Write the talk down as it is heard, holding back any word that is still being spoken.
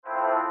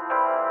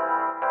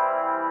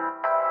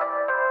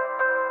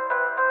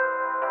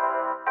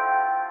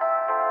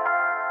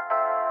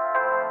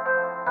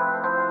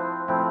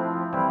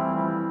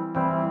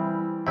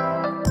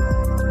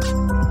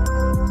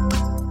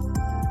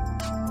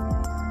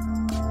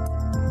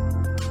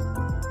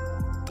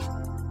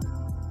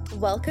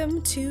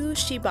Welcome to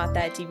She Bought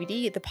That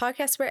DVD, the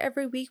podcast where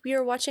every week we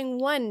are watching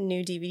one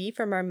new DVD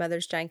from our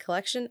Mother's Giant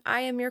Collection. I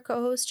am your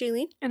co-host,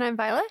 Jaylene. And I'm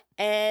Violet.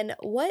 And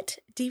what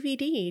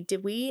DVD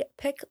did we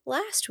pick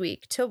last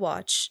week to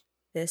watch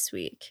this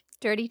week?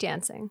 Dirty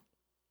Dancing.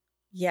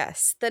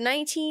 Yes, the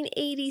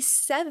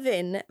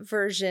 1987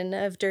 version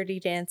of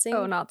Dirty Dancing.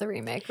 Oh, not the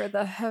remake or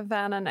the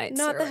Havana Nights.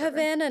 Not the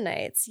Havana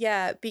Nights,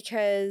 yeah,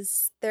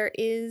 because there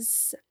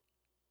is...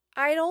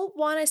 I don't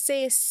want to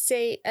say it's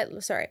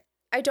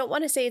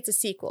a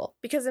sequel,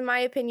 because in my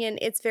opinion,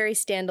 it's very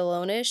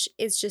standalone-ish.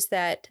 It's just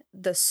that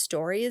the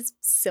story is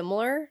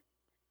similar.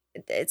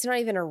 It's not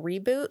even a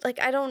reboot.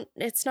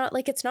 It's not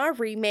a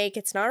remake.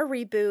 It's not a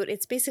reboot.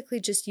 It's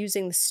basically just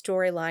using the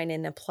storyline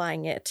and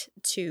applying it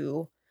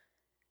to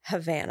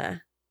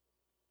Havana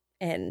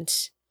and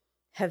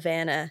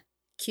Havana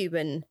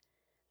Cuban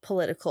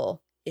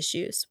political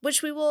issues,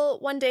 which we will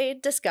one day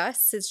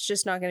discuss. It's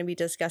just not going to be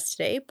discussed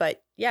today.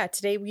 But yeah,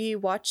 today we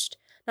watched,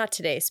 not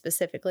today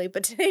specifically,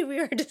 but today we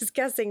are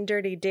discussing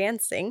Dirty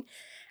Dancing,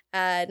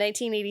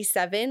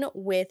 1987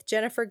 with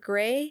Jennifer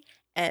Grey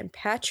and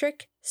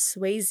Patrick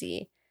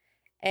Swayze.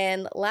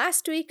 And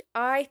last week,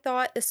 I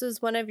thought this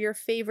was one of your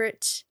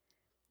favorite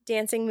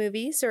dancing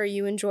movies, or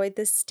you enjoyed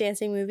this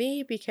dancing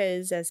movie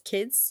because as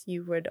kids,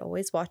 you would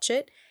always watch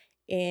it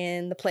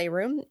in the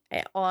playroom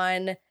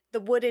on the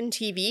wooden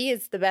TV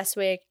is the best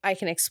way I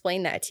can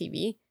explain that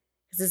TV,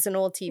 because it's an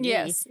old TV.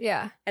 Yes,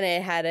 yeah. And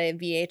it had a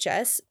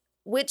VHS,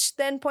 which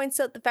then points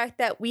out the fact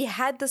that we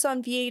had this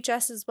on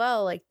VHS as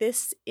well. Like,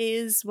 this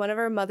is one of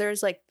our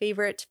mother's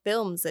favorite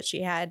films that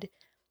she had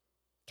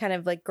kind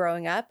of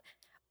growing up.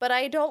 But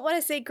I don't want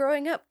to say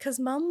growing up, because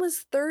Mom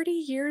was 30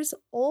 years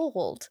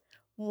old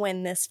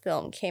when this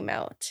film came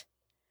out.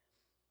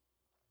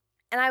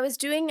 And I was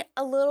doing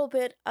a little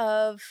bit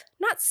of,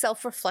 not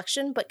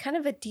self-reflection, but kind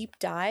of a deep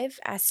dive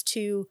as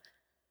to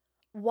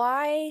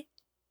why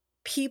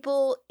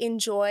people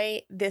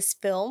enjoy this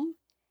film.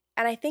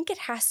 And I think it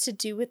has to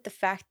do with the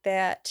fact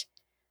that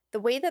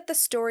the way that the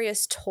story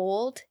is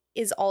told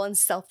is all in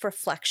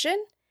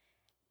self-reflection.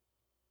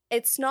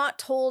 It's not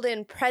told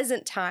in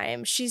present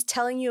time. She's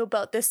telling you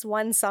about this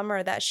one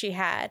summer that she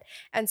had.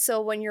 And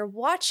so when you're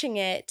watching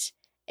it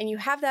and you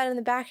have that in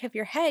the back of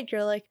your head,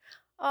 you're like,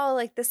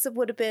 oh, this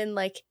would have been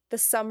the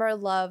summer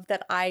love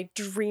that I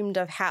dreamed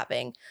of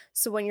having.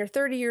 So when you're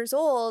 30 years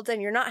old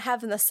and you're not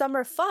having the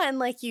summer fun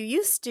like you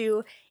used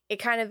to, it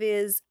kind of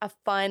is a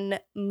fun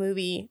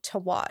movie to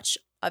watch.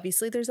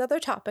 Obviously, there's other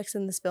topics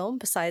in this film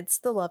besides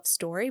the love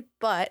story,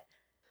 but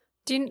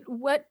when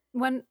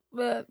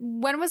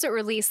was it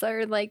released,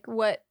 or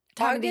what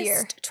time of the year?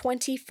 August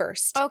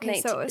 21st.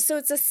 Okay, so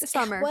it's a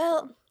summer.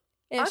 Well,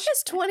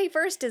 August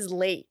 21st is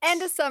late.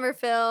 And a summer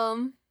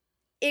film.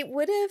 It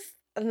would have,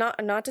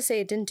 not to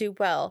say it didn't do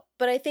well,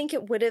 but I think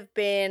it would have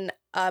been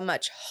a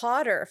much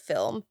hotter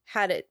film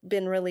had it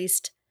been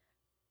released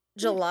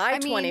July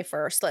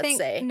 21st, let's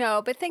say.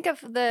 No, but think of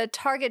the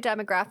target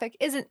demographic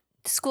isn't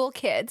school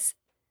kids.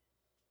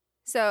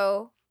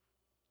 So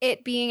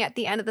it being at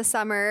the end of the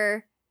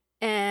summer,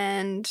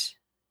 and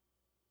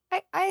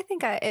I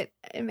think it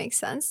makes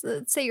sense.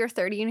 Let's say you're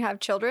 30 and you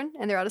have children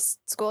and they're out of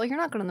school. You're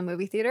not going to the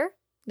movie theater.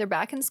 They're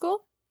back in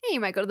school. Yeah,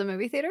 you might go to the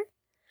movie theater.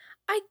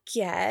 I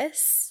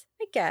guess.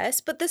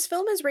 But this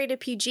film is rated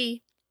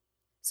PG.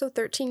 So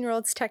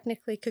 13-year-olds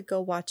technically could go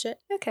watch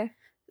it. Okay.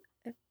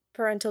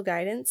 Parental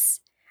guidance.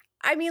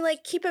 I mean,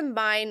 keep in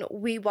mind,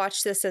 we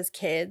watched this as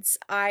kids.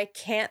 I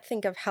can't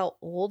think of how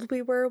old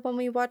we were when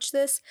we watched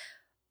this,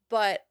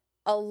 but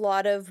a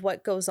lot of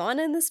what goes on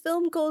in this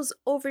film goes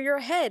over your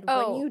head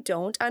when you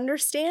don't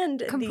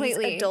understand these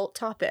adult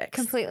topics.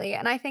 Completely.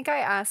 And I think I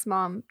asked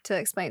Mom to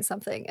explain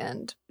something,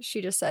 and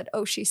she just said,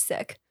 oh, she's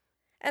sick.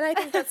 And I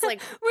think that's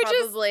which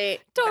probably is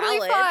totally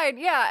valid. Fine.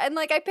 Yeah. And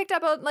I picked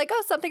up on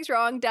oh, something's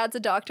wrong. Dad's a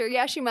doctor.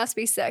 Yeah, she must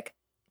be sick.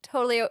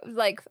 Totally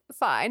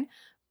fine.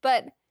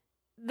 But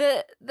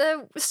the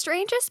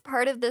strangest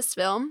part of this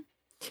film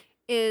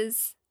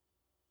is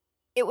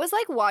it was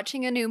like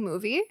watching a new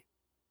movie,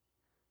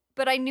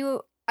 but I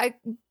knew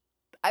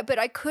but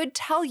I could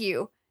tell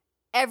you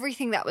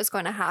everything that was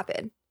going to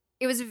happen.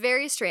 It was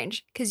very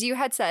strange because you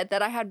had said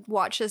that I had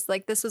watched this,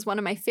 this was one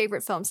of my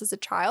favorite films as a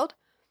child.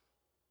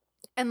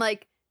 And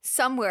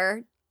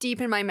somewhere deep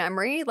in my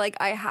memory,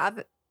 I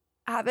have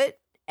it,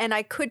 and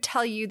I could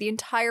tell you the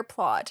entire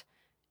plot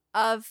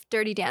of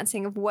Dirty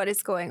Dancing, of what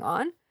is going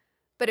on,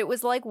 but it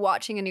was like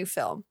watching a new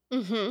film.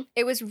 Mm-hmm.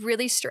 It was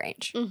really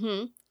strange.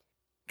 Mm-hmm.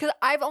 Because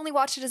I've only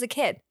watched it as a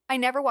kid. I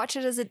never watched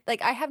it as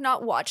I have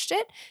not watched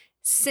it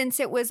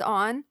since it was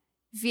on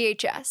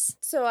VHS.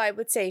 So I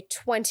would say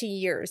 20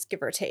 years,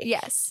 give or take.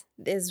 Yes.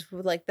 Is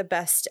the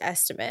best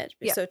estimate.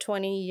 Yeah. So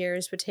 20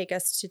 years would take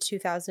us to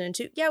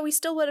 2002. Yeah, we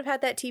still would have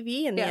had that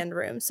TV in the end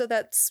room. So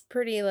that's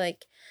pretty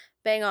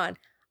bang on.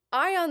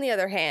 I, on the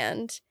other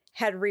hand,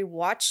 had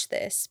rewatched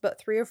this about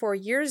 3 or 4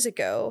 years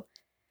ago.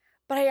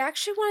 But I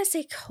actually want to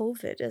say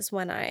COVID is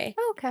when I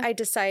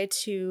decided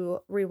to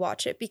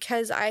rewatch it,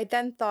 because I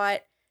then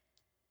thought,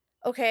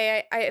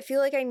 okay, I feel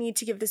like I need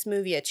to give this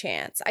movie a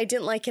chance. I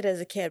didn't like it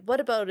as a kid. What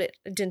about it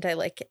didn't I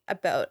like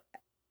about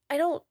I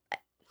don't,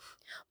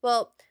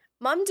 well,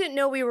 Mom didn't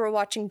know we were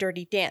watching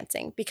Dirty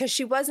Dancing because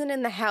she wasn't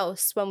in the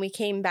house when we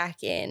came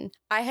back in.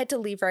 I had to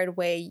leave right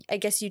away. I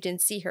guess you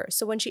didn't see her.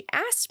 So when she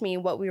asked me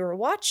what we were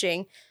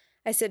watching,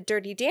 I said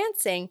Dirty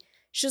Dancing.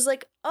 She was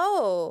like,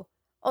 oh,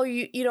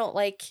 you don't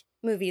like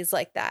movies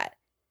like that.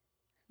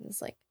 I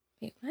was like,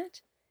 wait,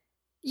 what?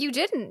 You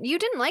didn't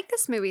like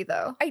this movie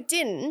though. I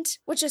didn't,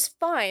 which is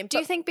fine. Do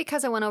you think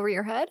because it went over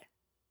your head?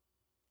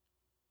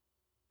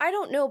 I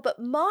don't know, but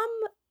Mom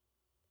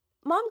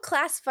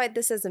classified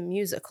this as a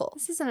musical.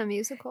 This isn't a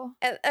musical.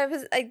 And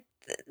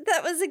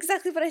that was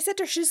exactly what I said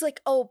to her. She's like,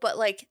 oh, but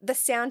like the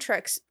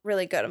soundtrack's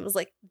really good. I was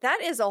like,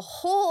 that is a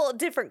whole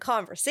different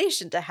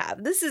conversation to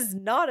have. This is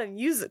not a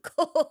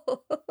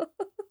musical.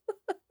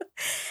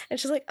 And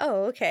she's like,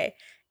 oh, okay.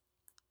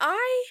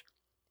 I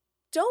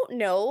don't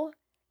know,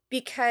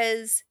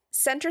 because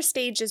Center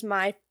Stage is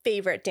my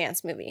favorite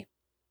dance movie.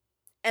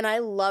 And I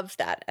loved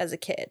that as a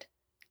kid.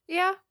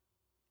 Yeah.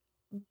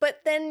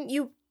 But then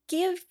you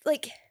give,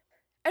 like,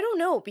 I don't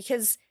know,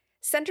 because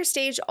Center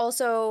Stage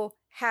also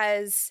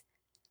has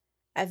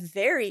a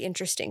very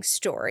interesting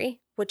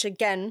story, which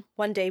again,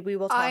 one day we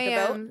will talk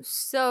about. I am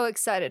so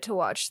excited to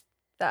watch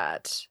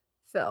that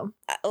film.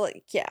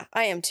 Yeah,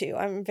 I am too.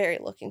 I'm very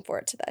looking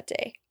forward to that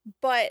day.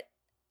 But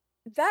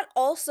that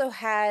also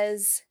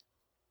has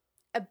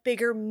a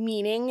bigger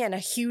meaning and a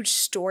huge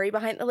story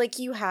behind it. Like,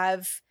 you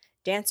have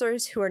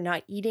dancers who are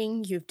not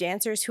eating, you have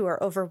dancers who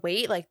are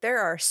overweight. Like, there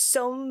are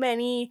so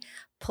many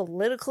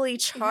politically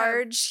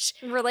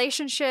charged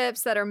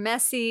relationships that are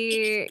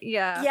messy.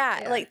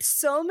 Yeah, like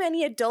so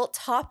many adult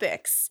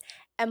topics.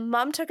 And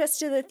Mom took us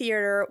to the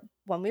theater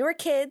when we were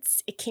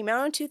kids. It came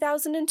out in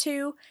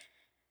 2002.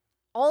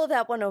 All of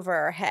that went over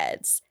our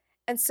heads.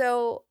 And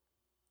so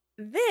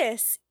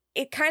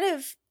it kind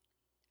of,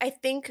 I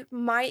think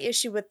my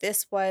issue with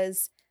this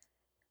was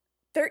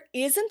there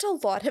isn't a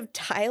lot of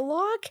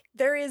dialogue.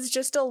 There is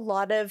just a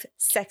lot of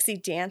sexy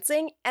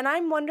dancing. And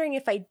I'm wondering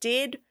if I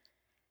did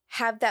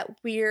have that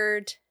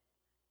weird,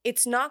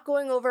 it's not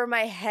going over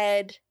my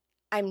head,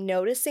 I'm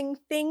noticing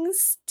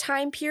things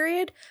time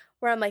period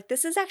where I'm like,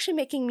 this is actually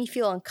making me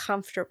feel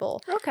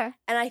uncomfortable. Okay.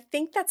 And I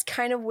think that's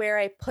kind of where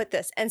I put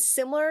this. And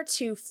similar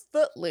to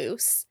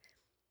Footloose,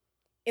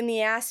 in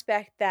the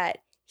aspect that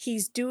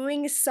he's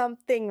doing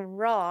something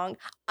wrong,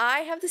 I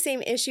have the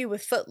same issue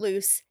with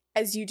Footloose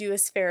as you do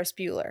as Ferris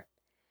Bueller.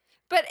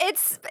 But he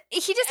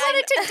just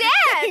wanted to dance.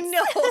 I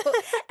know.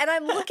 And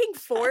I'm looking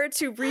forward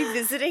to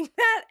revisiting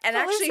that and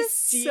actually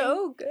seeing.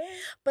 So good.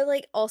 But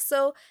like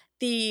also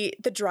the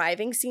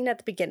driving scene at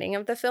the beginning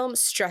of the film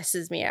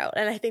stresses me out.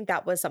 And I think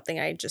that was something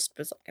I just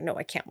was like, no,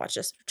 I can't watch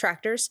this.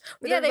 Tractors.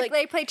 Yeah,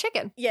 they play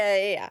chicken.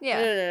 Yeah.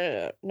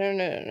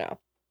 No.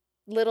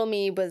 Little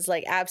me was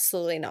like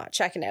absolutely not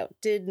checking out.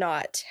 Did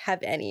not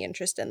have any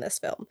interest in this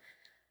film.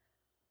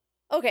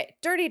 Okay,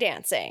 Dirty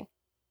Dancing.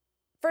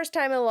 First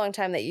time in a long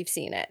time that you've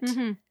seen it.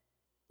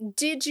 Mm-hmm.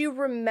 Did you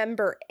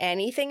remember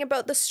anything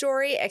about the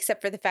story except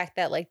for the fact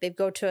that like they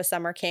go to a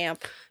summer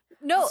camp?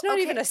 No, it's not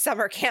even a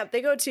summer camp.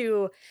 They go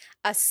to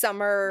a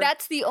summer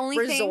That's the only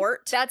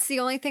resort. That's the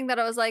only thing that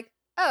I was like,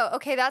 oh,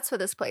 okay, that's what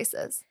this place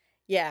is.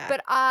 Yeah.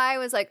 But I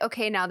was like,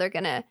 okay, now they're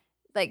gonna,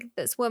 like,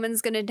 this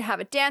woman's gonna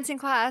have a dancing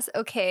class.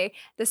 Okay,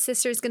 the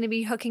sister's gonna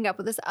be hooking up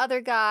with this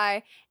other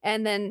guy,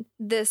 and then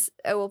this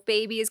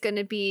baby is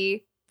gonna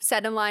be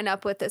set in line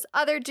up with this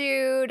other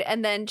dude,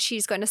 and then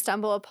she's going to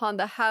stumble upon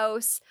the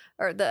house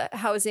or the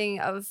housing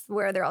of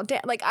where they're all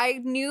like,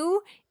 I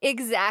knew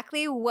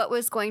exactly what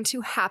was going to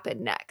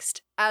happen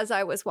next as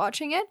I was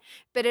watching it,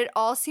 but it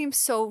all seemed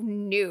so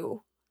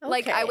new. Okay.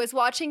 Like, I was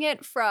watching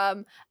it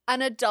from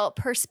an adult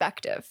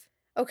perspective.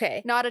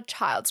 Okay. Not a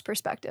child's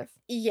perspective.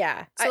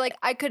 Yeah. So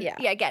I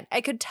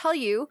could tell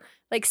you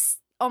like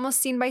almost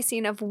scene by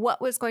scene of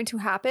what was going to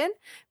happen,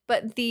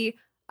 but the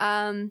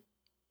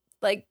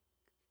like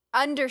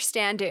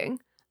understanding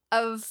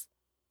of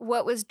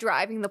what was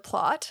driving the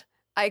plot,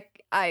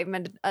 I'm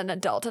an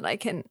adult and I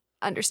can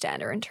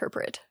understand or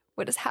interpret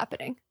what is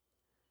happening.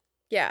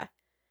 Yeah.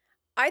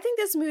 I think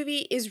this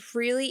movie is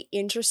really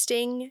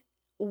interesting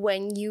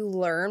when you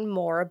learn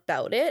more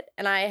about it.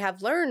 And I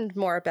have learned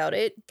more about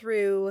it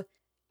through,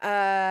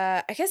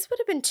 I guess it would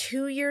have been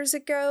 2 years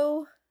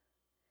ago.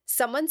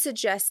 Someone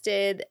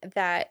suggested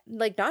that,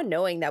 like, not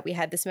knowing that we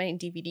had this many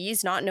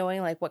DVDs, not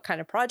knowing like what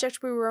kind of project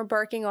we were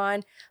embarking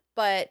on,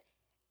 but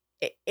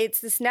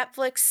it's this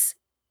Netflix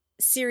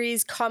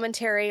series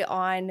commentary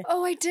on...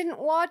 Oh, I didn't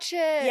watch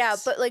it. Yeah,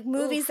 but like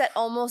movies that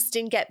almost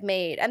didn't get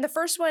made. And the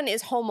first one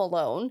is Home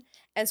Alone.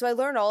 And so I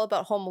learned all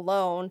about Home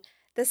Alone.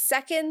 The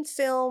second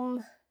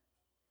film...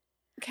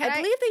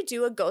 I believe they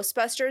do a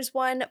Ghostbusters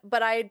one,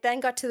 but I then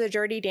got to the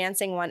Dirty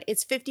Dancing one.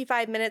 It's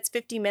 55 minutes,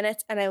 50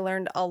 minutes, and I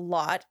learned a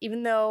lot,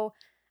 even though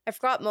I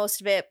forgot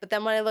most of it. But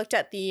then when I looked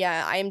at the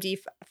IMDb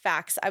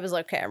facts, I was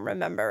like, okay, I'm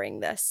remembering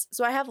this.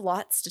 So I have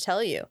lots to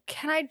tell you.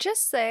 Can I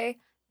just say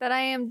that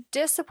I am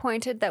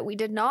disappointed that we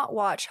did not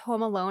watch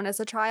Home Alone as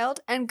a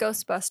child and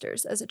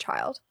Ghostbusters as a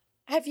child?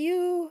 Have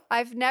you?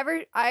 I've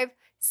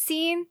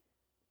seen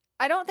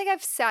I don't think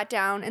I've sat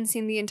down and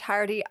seen the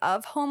entirety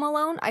of Home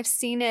Alone. I've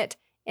seen it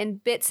in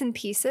bits and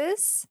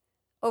pieces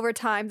over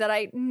time that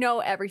I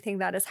know everything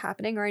that is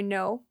happening, or I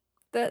know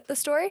the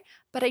story,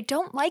 but I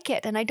don't like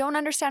it. And I don't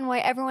understand why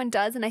everyone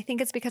does. And I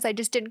think it's because I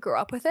just didn't grow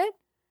up with it,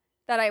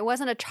 that I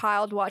wasn't a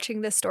child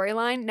watching this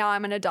storyline. Now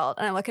I'm an adult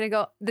and I look at it and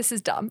go, this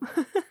is dumb.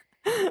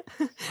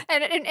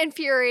 and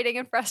infuriating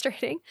and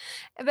frustrating.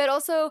 But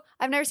also,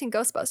 I've never seen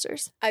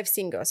Ghostbusters. I've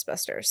seen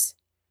Ghostbusters.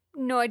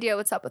 No idea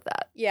what's up with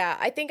that. Yeah,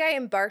 I think I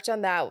embarked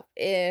on that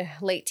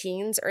late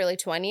teens, early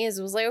 20s.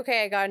 It was like,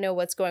 okay, I got to know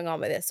what's going on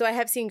with this. So I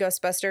have seen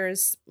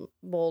Ghostbusters.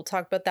 We'll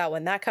talk about that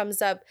when that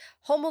comes up.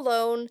 Home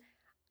Alone,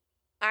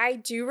 I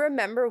do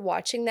remember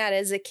watching that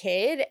as a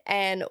kid,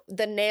 and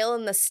The Nail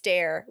in the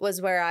Stair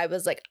was where I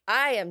was like,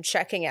 I am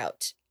checking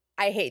out.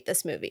 I hate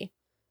this movie.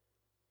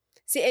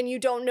 See, and you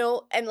don't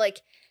know, and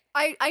like,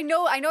 I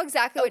know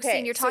exactly what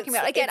scene you're talking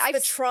about. Again, the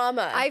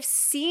trauma. I've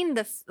seen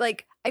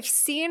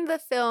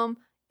the film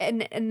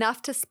and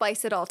enough to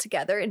splice it all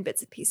together in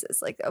bits and pieces,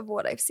 like, of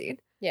what I've seen.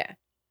 Yeah.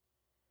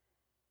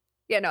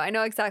 Yeah, no, I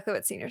know exactly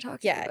what scene you're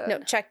talking about. Yeah, no,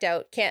 checked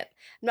out.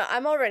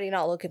 I'm already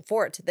not looking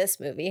forward to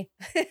this movie.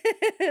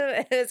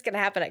 It's going to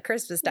happen at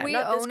Christmas time. We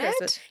not own this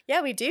Christmas. it?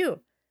 Yeah, we do.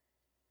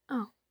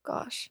 Oh,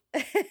 gosh.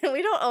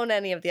 We don't own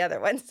any of the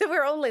other ones. So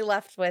we're only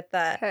left with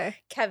Okay.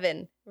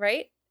 Kevin,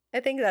 right?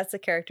 I think that's the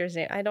character's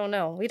name. I don't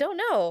know. We don't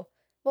know.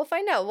 We'll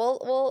find out.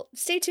 We'll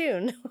stay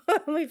tuned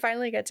when we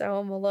finally get to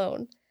Home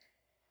Alone.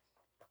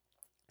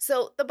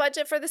 So the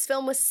budget for this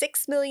film was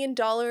 $6 million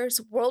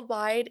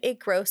worldwide. It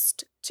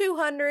grossed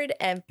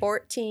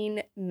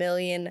 $214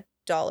 million.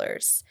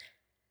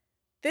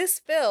 This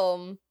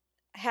film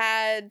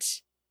had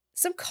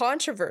some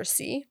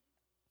controversy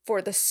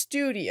for the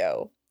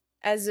studio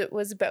as it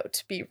was about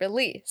to be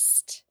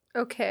released.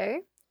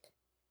 Okay.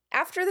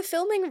 After the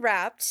filming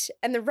wrapped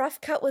and the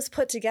rough cut was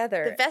put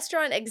together, the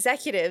Vestron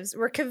executives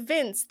were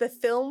convinced the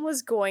film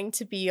was going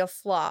to be a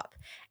flop.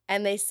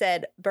 And they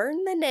said,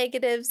 burn the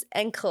negatives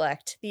and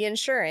collect the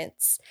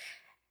insurance.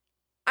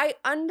 I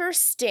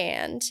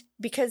understand,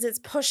 because it's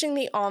pushing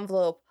the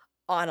envelope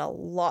on a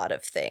lot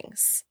of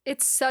things.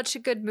 It's such a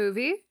good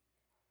movie.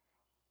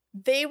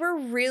 They were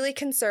really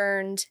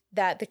concerned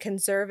that the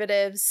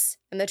conservatives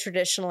and the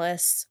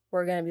traditionalists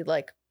were going to be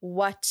like,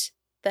 what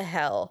the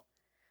hell?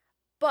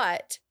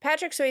 But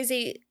Patrick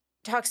Swayze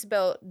talks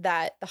about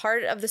that the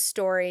heart of the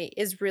story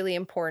is really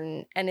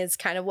important, and is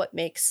kind of what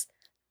makes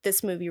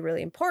this movie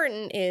really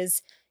important.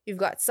 Is you've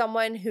got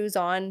someone who's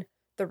on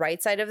the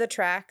right side of the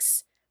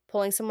tracks,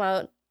 pulling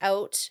someone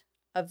out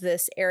of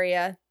this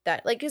area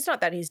that, like, it's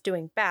not that he's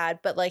doing bad,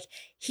 but like,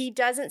 he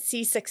doesn't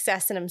see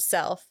success in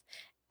himself.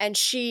 And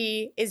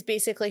she is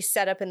basically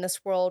set up in this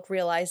world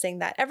realizing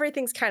that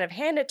everything's kind of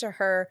handed to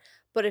her,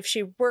 but if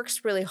she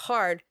works really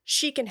hard,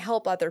 she can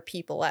help other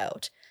people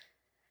out.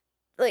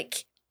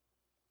 Like,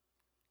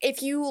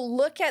 if you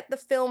look at the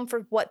film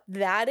for what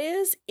that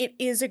is, it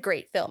is a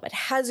great film. It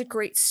has a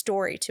great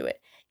story to it.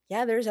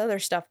 Yeah, there's other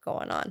stuff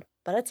going on,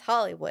 but it's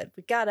Hollywood.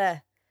 We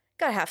gotta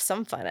have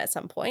some fun at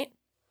some point.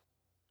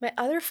 My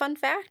other fun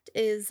fact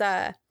is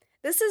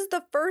this is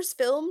the first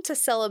film to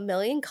sell 1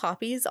 million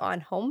copies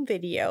on home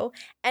video,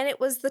 and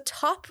it was the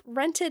top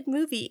rented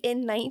movie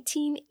in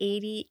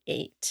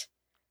 1988.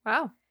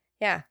 Wow.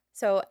 Yeah.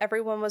 So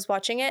everyone was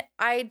watching it.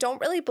 I don't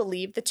really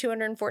believe the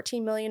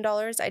 $214 million.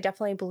 I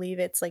definitely believe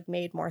it's like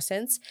made more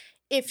sense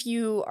if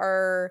you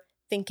are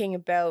thinking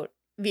about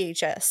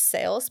VHS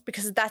sales,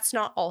 because that's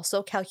not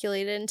also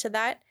calculated into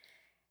that.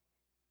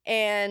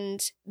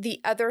 And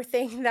the other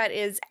thing that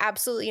is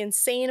absolutely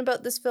insane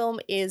about this film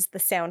is the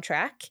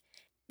soundtrack.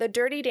 The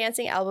Dirty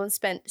Dancing album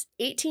spent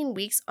 18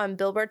 weeks on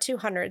Billboard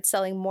 200,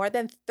 selling more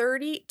than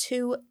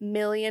 32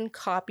 million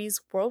copies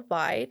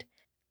worldwide.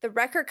 The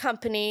record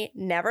company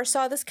never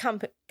saw this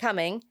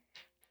coming,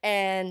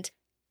 and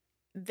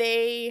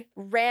they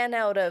ran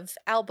out of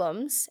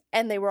albums,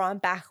 and they were on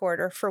back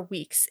order for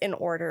weeks in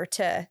order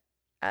to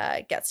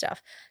get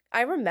stuff.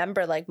 I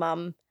remember, like,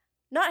 Mom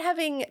not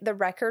having the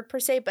record per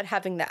se, but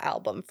having the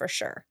album for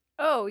sure.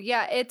 Oh,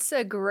 yeah. It's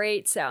a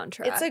great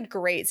soundtrack. It's a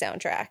great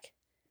soundtrack.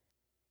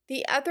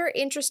 The other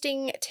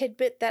interesting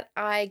tidbit that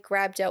I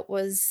grabbed out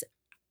was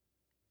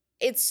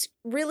it's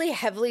really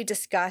heavily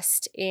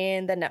discussed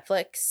in the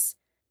Netflix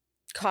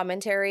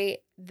commentary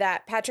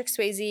that Patrick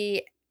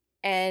Swayze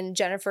and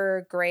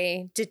Jennifer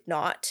Grey did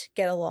not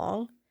get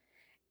along,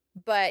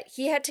 but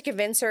he had to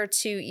convince her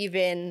to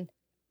even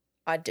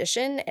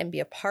audition and be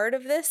a part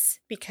of this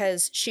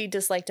because she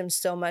disliked him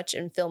so much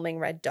in filming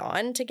Red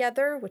Dawn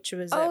together, which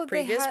was a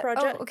previous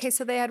project. Oh, okay,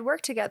 so they had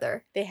worked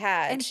together. They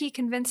had. And he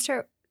convinced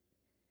her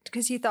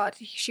because he thought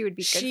she would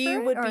be good she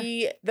for it? Would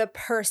be the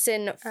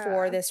person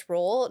for this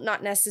role,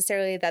 not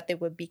necessarily that they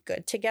would be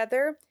good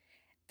together.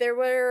 There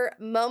were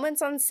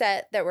moments on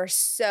set that were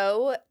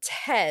so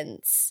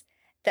tense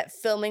that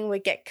filming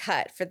would get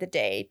cut for the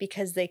day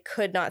because they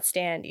could not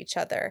stand each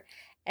other.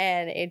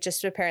 And it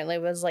just apparently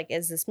was like,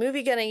 is this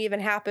movie going to even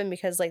happen?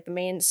 Because like the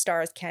main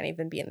stars can't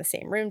even be in the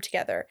same room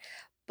together.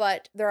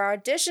 But their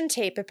audition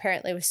tape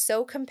apparently was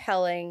so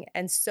compelling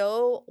and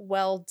so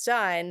well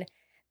done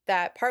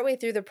that partway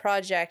through the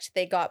project,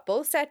 they got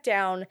both sat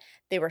down,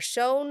 they were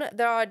shown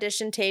their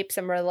audition tapes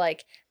and were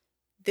like,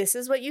 this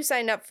is what you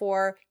signed up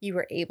for. You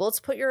were able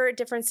to put your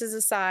differences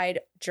aside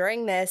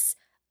during this.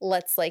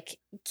 Let's like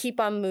keep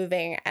on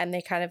moving. And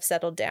they kind of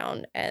settled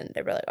down and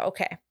they were like,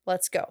 okay,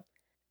 let's go.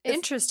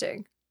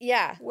 Interesting.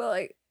 Yeah. Well,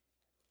 like,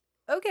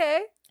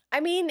 okay.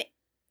 I mean,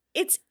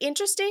 it's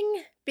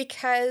interesting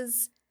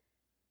because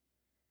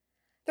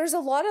there's a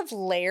lot of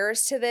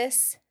layers to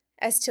this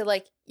as to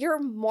like,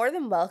 you're more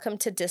than welcome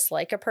to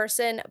dislike a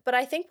person. But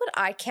I think what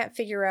I can't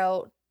figure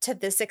out to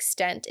this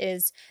extent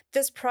is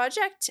this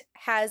project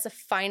has a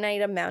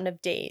finite amount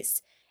of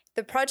days.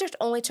 The project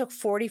only took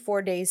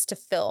 44 days to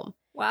film.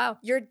 Wow.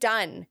 You're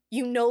done.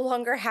 You no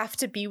longer have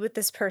to be with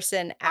this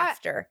person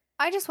after.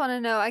 I just want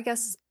to know, I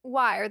guess,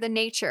 why or the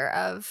nature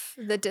of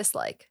the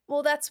dislike.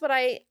 Well, that's what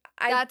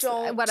That's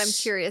what I'm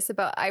curious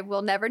about. I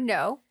will never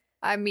know.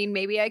 I mean,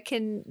 maybe I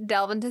can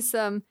delve into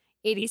some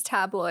 80s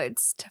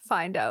tabloids to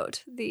find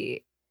out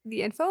the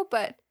info,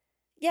 but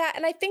yeah,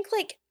 and I think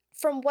like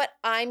from what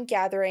I'm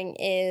gathering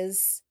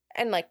is,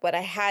 and like what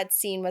I had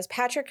seen was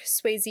Patrick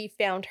Swayze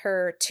found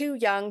her too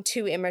young,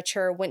 too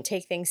immature, wouldn't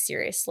take things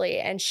seriously,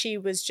 and she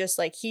was just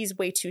like, he's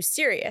way too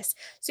serious.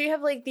 So you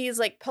have like these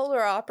like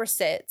polar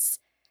opposites,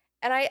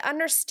 and I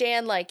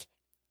understand like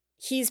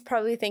he's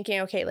probably thinking,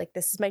 okay, like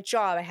this is my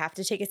job, I have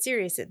to take it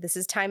serious, this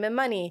is time and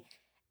money.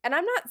 And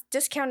I'm not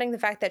discounting the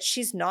fact that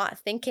she's not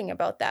thinking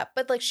about that,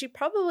 but like she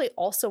probably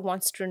also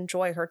wants to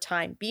enjoy her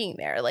time being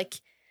there.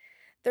 Like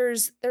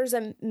there's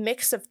a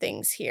mix of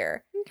things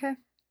here. okay.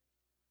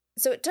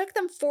 So it took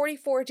them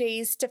 44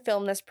 days to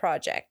film this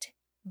project,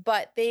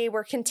 but they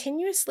were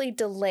continuously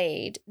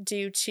delayed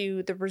due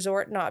to the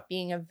resort not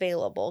being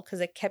available because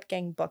it kept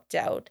getting booked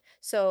out.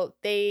 So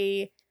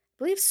they, I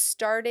believe,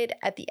 started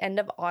at the end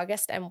of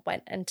August and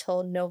went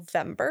until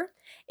November.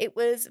 It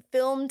was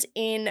filmed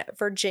in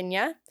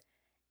Virginia.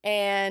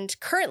 And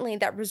currently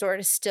that resort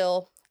is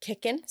still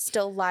kicking,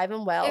 still live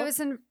and well. It was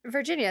in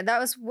Virginia. That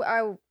was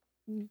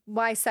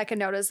my second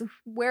note is,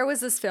 where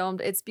was this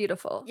filmed? It's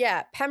beautiful.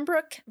 Yeah,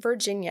 Pembroke,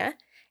 Virginia.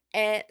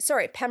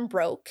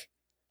 Pembroke,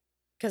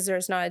 because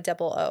there's not a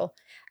double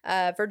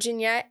O.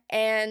 Virginia.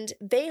 And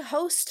they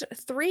host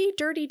 3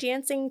 Dirty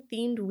Dancing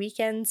themed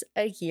weekends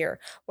a year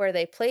where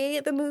they play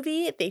the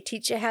movie, they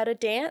teach you how to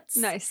dance.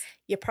 Nice.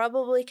 You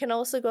probably can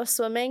also go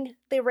swimming.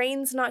 The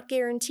rain's not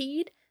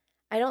guaranteed.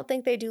 I don't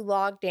think they do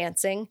log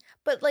dancing,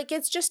 but like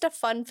it's just a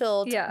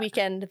fun-filled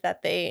weekend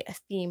that they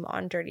theme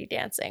on Dirty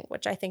Dancing,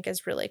 which I think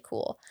is really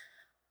cool.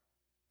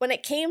 When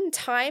it came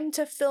time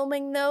to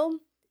filming, though,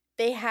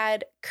 they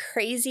had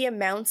crazy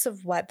amounts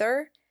of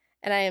weather,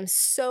 and I am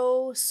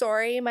so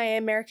sorry, my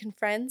American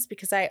friends,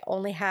 because I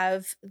only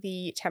have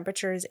the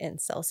temperatures in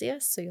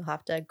Celsius, so you'll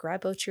have to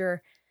grab out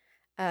your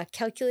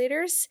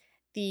calculators.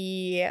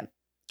 The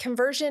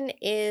conversion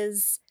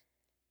is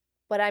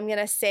what I'm going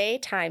to say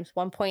times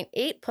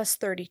 1.8 plus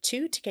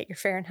 32 to get your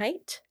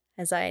Fahrenheit,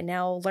 as I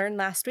now learned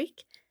last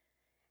week.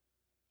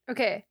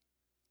 Okay.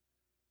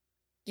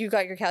 You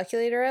got your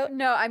calculator out?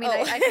 No, I mean,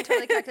 I can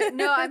totally calculate.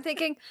 No, I'm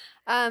thinking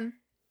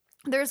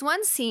there's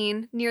one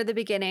scene near the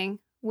beginning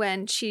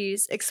when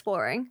she's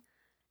exploring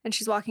and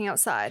she's walking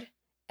outside.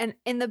 And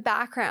in the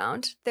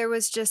background, there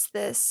was just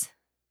this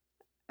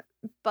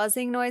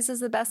buzzing noise is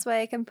the best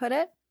way I can put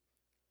it.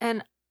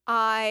 And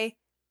I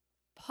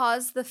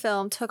paused the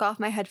film, took off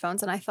my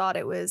headphones, and I thought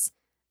it was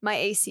my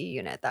AC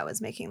unit that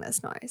was making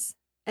this noise.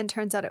 And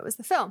turns out it was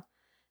the film.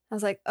 I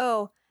was like,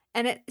 oh,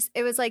 and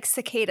it was like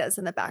cicadas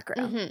in the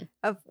background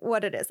of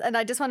what it is. And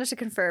I just wanted to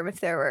confirm if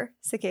there were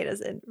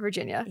cicadas in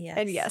Virginia. Yes.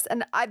 And yes.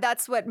 And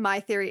that's what my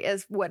theory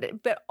is.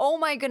 But oh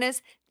my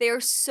goodness, they are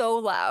so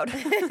loud.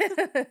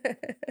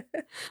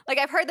 Like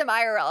I've heard them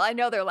IRL. I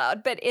know they're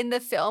loud. But in the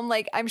film,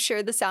 like I'm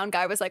sure the sound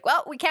guy was like,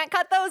 well, we can't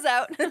cut those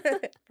out.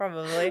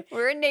 Probably.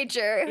 We're in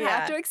nature. We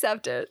have to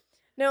accept it.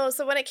 No,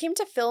 so when it came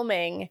to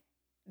filming,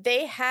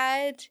 they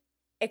had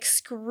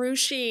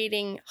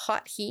excruciating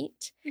hot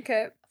heat.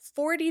 Okay.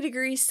 40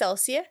 degrees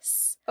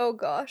Celsius. Oh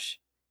gosh.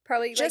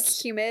 Probably just,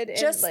 like humid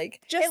and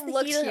like it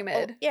looks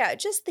humid. Yeah,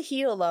 just the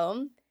heat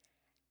alone.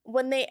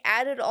 When they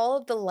added all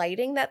of the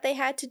lighting that they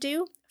had to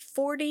do,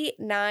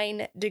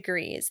 49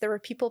 degrees. There were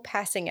people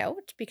passing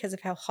out because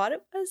of how hot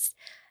it was.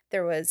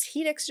 There was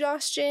heat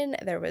exhaustion.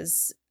 There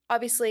was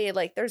obviously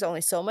like there's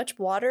only so much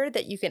water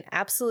that you can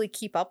absolutely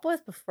keep up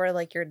with before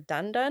like you're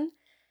done.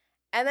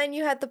 And then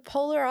you had the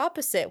polar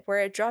opposite where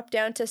it dropped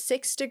down to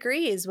 6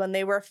 degrees when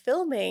they were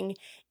filming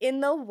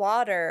in the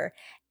water.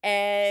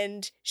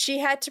 And she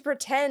had to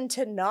pretend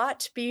to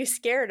not be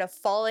scared of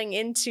falling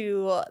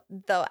into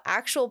the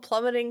actual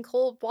plummeting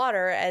cold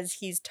water as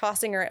he's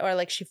tossing her, or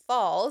like she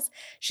falls.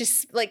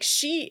 She's like,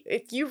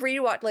 if you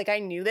rewatch, like I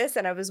knew this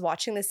and I was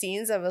watching the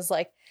scenes, I was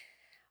like,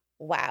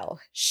 wow,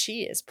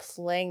 she is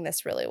playing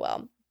this really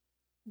well.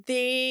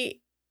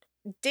 They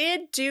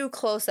did do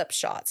close-up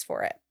shots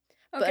for it.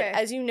 But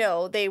as you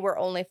know, they were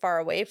only far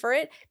away for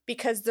it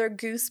because their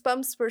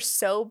goosebumps were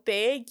so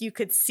big, you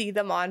could see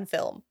them on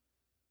film.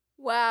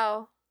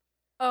 Wow.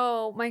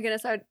 Oh my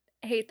goodness. I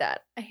hate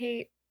that. I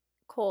hate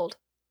cold.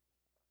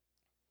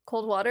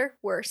 Cold water,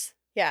 worse.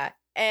 Yeah.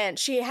 And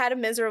she had a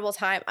miserable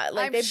time.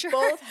 Like, I'm they sure.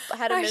 both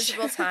had a I'm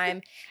miserable sure.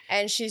 time.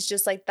 And she's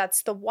just like,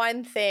 that's the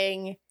one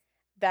thing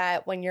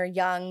that when you're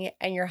young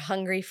and you're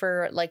hungry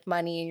for like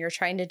money and you're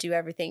trying to do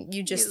everything,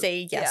 you just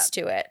say yes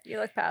to it. You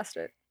look past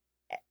it.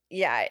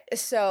 Yeah.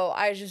 So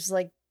I was just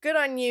like, good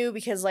on you,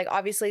 because like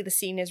obviously the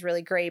scene is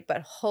really great,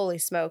 but holy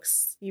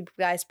smokes, you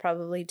guys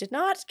probably did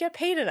not get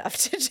paid enough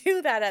to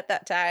do that at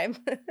that time.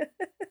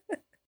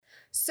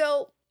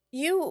 So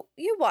you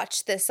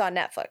watched this on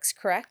Netflix,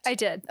 correct? I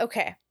did.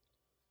 Okay.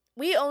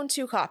 We own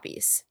 2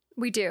 copies.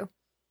 We do.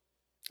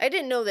 I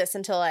didn't know this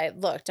until I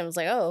looked and was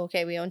like, oh,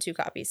 okay, we own 2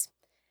 copies.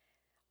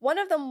 One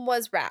of them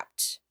was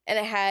wrapped and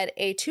it had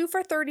a 2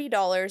 for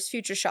 $30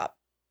 Future Shop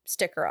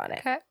sticker on it.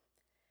 Okay.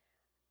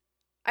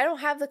 I don't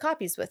have the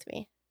copies with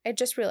me. I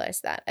just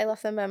realized that. I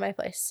left them at my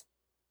place.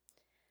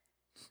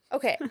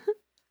 Okay.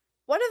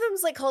 One of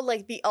them's like called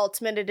like the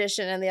Ultimate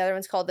Edition and the other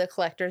one's called the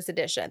Collector's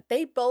Edition.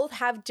 They both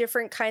have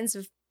different kinds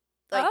of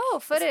like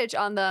footage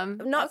on them.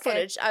 not Okay.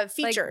 footage,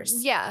 features.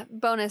 Like, yeah,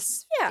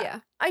 bonus. Yeah.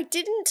 I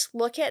didn't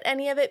look at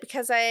any of it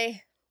because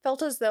I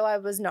felt as though I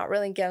was not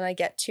really gonna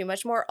get too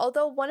much more.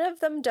 Although one of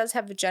them does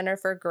have a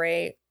Jennifer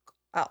Grey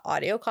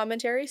audio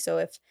commentary, so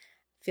if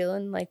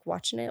feeling like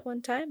watching it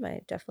one time,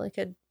 I definitely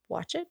could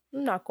watch it.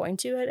 I'm not going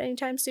to at any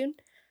time soon.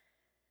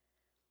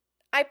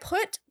 I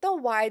put the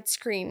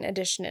widescreen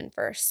edition in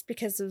first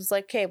because it was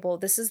like, okay, well,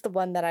 this is the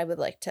one that I would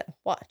like to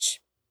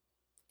watch.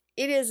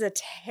 It is a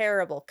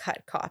terrible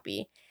cut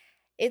copy.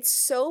 It's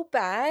so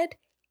bad,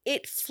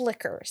 it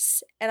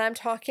flickers. And I'm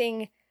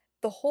talking,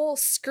 the whole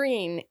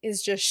screen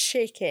is just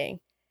shaking.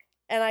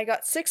 And I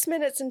got 6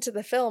 minutes into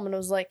the film and I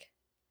was like,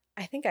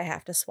 I think I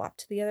have to swap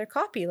to the other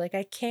copy. Like,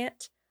 I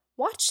can't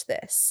watch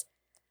this.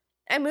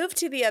 I moved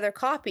to the other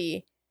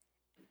copy.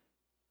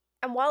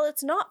 And while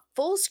it's not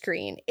full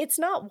screen, it's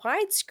not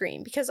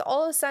widescreen because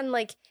all of a sudden,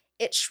 like,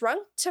 it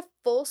shrunk to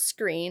full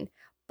screen,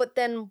 but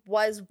then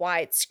was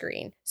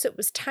widescreen. So it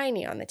was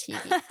tiny on the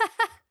TV.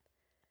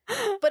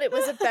 But it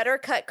was a better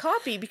cut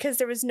copy because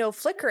there was no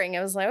flickering.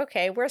 I was like,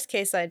 okay, worst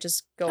case, I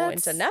just go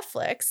into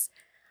Netflix.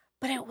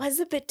 But it was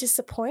a bit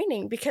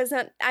disappointing because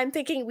I'm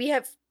thinking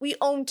we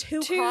own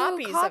two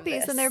copies of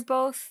this. And they're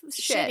both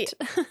shit.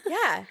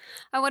 Yeah.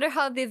 I wonder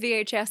how the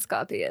VHS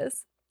copy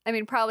is. I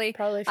mean, probably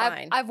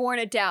fine. I've worn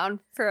it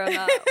down from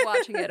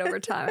watching it over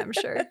time, I'm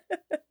sure.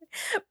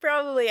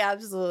 Probably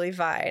absolutely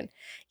fine.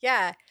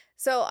 Yeah.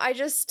 So I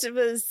just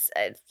was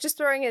just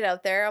throwing it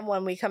out there. And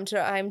when we come to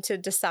time to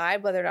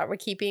decide whether or not we're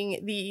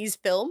keeping these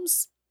film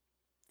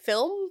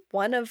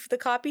one of the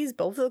copies,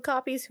 both of the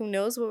copies, who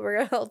knows what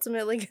we're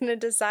ultimately going to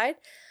decide.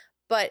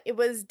 But it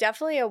was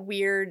definitely a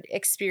weird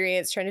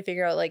experience trying to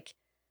figure out like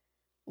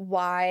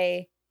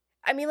why.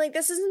 I mean, like,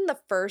 this isn't the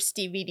first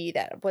DVD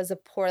that was a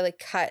poorly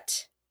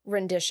cut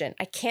rendition.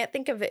 I can't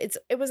think of it.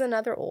 It was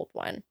another old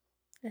one.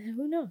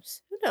 Who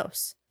knows? Who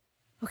knows?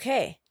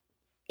 Okay.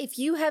 If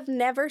you have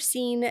never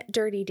seen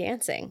Dirty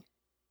Dancing,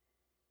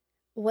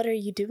 what are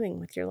you doing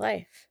with your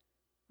life?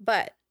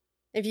 But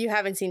if you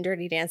haven't seen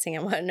Dirty Dancing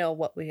and want to know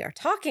what we are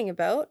talking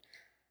about,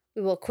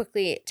 we will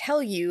quickly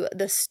tell you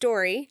the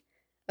story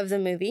of the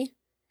movie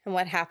and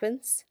what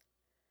happens.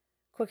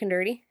 Quick and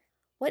dirty.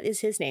 What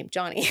is his name?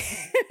 Johnny.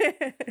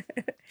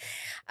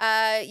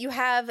 You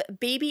have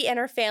Baby and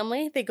her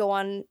family. They go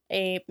on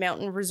a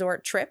mountain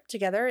resort trip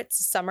together.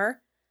 It's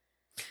summer.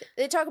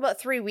 They talk about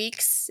 3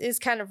 weeks is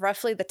kind of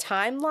roughly the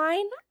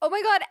timeline. Oh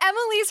my God,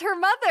 Emily's her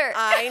mother.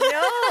 I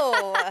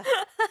know.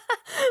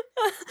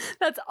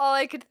 That's all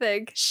I could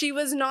think. She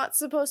was not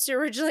supposed to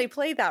originally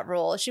play that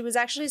role. She was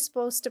actually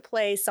supposed to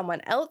play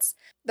someone else.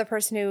 The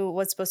person who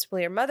was supposed to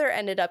play her mother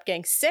ended up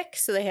getting sick,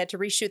 so they had to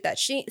reshoot that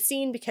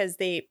scene because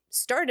they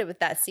started with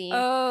that scene.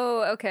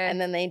 Oh, okay. And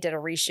then they did a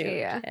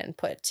reshoot and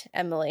put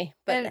Emily.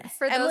 But and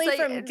for Emily those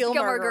from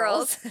Gilmore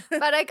Girls.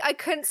 But I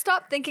couldn't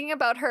stop thinking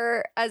about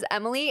her as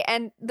Emily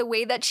and the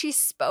way that she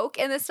spoke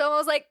in this film. I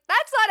was like,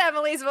 that's not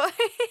Emily's voice.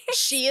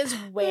 She is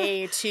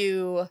way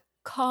too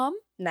calm.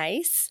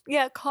 Nice.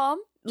 Yeah, calm.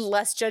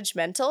 Less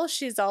judgmental.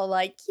 She's all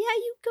like, yeah,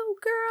 you go,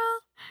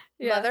 girl.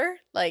 Yeah. Mother.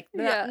 Like,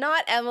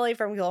 not Emily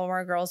from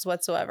Gilmore Girls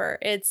whatsoever.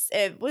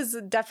 It was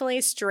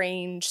definitely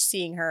strange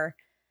seeing her.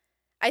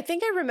 I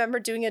think I remember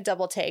doing a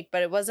double take,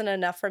 but it wasn't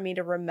enough for me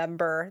to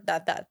remember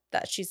that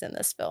she's in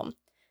this film.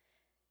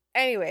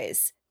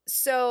 Anyways,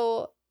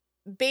 so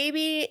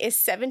Baby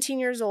is 17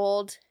 years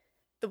old.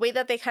 The way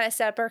that they kind of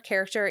set up her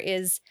character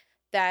is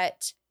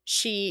that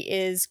she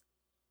is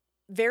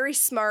very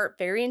smart,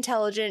 very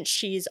intelligent.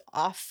 She's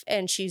off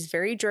and she's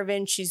very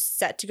driven. She's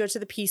set to go to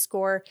the Peace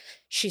Corps.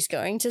 She's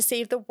going to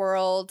save the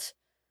world.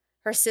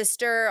 Her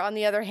sister, on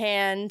the other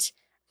hand,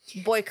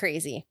 boy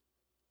crazy.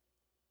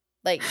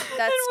 Like, that's...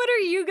 And what are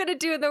you going to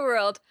do in the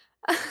world?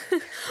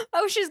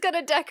 Oh, she's going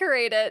to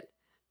decorate it.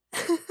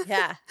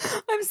 Yeah.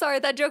 I'm sorry.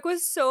 That joke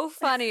was so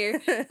funny.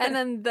 And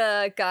then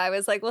the guy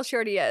was like, well, she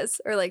already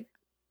is. Or like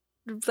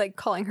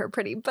calling her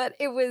pretty. But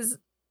it was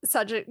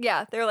such a,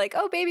 they're like,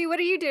 oh, baby, what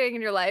are you doing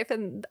in your life?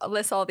 And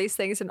list all these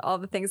things and all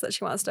the things that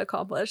she wants to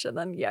accomplish. And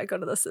then, go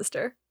to the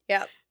sister.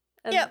 Yep.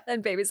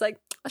 And Baby's like,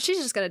 She's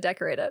just going to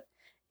decorate it.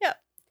 Yeah.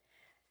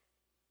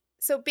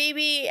 So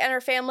Baby and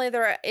her family,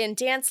 they're in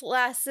dance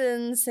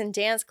lessons and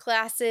dance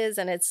classes,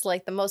 and it's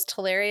like the most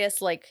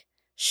hilarious like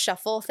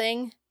shuffle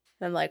thing.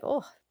 And I'm like,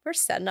 oh, we're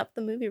setting up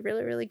the movie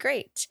really, really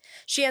great.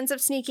 She ends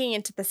up sneaking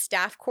into the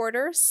staff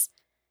quarters,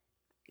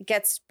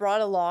 gets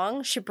brought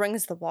along. She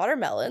brings the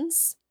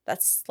watermelons.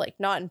 That's like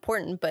not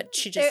important, but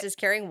she just is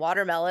carrying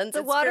watermelons.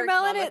 The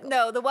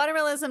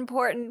watermelon is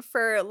important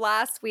for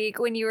last week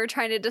when you were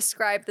trying to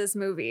describe this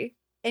movie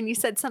and you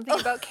said something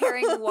about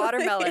carrying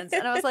watermelons.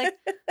 And I was like,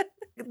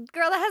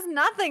 girl, that has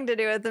nothing to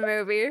do with the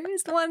movie.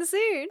 It's the one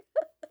scene.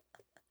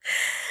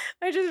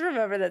 I just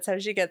remember that's how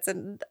she gets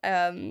in.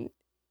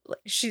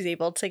 She's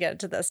able to get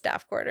into the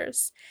staff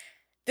quarters.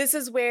 This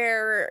is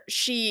where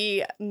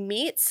she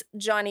meets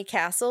Johnny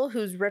Castle,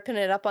 who's ripping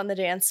it up on the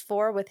dance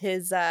floor with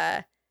his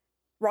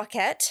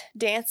Rockette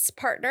dance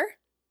partner.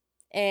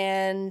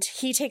 And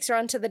he takes her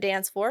onto the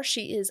dance floor.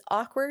 She is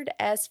awkward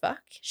as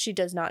fuck. She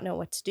does not know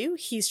what to do.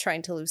 He's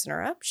trying to loosen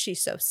her up.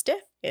 She's so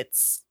stiff.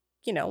 It's,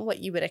 you know, what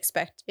you would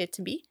expect it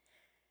to be.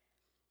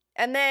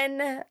 And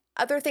then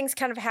other things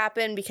kind of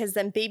happen because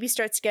then Baby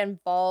starts to get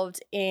involved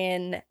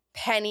in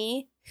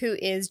Penny, who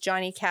is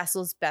Johnny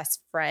Castle's best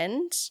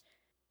friend.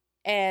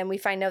 And we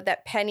find out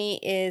that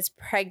Penny is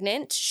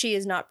pregnant. She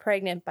is not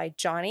pregnant by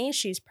Johnny.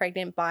 She's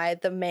pregnant by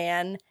the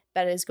man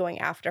that is going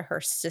after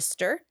her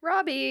sister,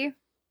 Robbie.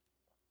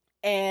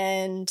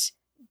 And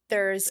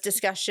there's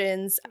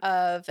discussions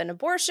of an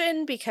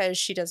abortion because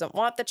she doesn't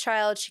want the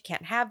child. She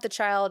can't have the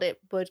child. It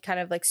would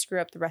kind of like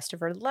screw up the rest of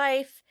her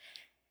life.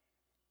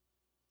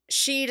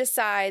 She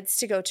decides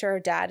to go to her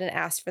dad and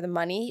ask for the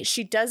money.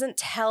 She doesn't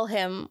tell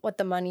him what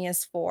the money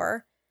is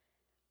for.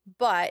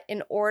 But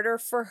in order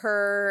for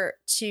her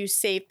to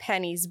save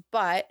Penny's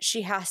butt,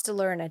 she has to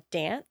learn a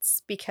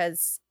dance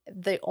because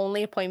the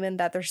only appointment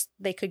that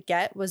they could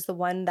get was the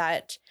one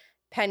that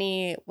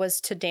Penny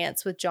was to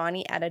dance with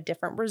Johnny at a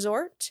different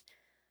resort.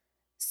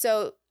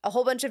 So a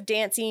whole bunch of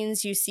dance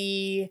scenes. You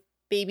see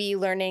Baby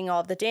learning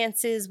all the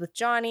dances with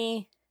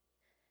Johnny.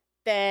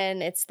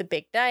 Then it's the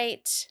big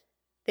night.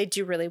 They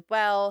do really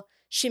well.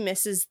 She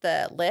misses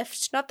the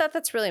lift. Not that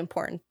that's really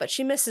important, but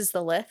she misses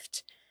the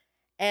lift.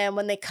 And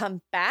when they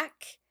come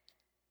back,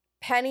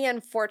 Penny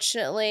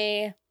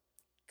unfortunately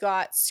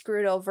got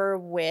screwed over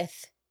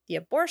with the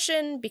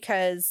abortion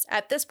because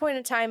at this point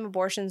in time,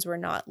 abortions were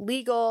not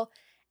legal.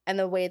 And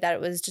the way that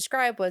it was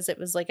described was it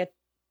was like a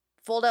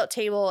fold-out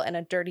table and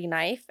a dirty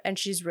knife, and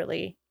she's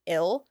really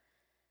ill.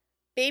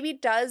 Baby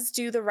does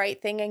do the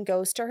right thing and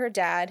goes to her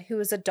dad, who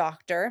is a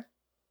doctor.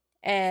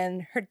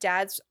 And her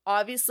dad's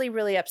obviously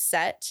really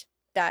upset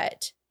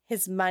that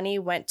his money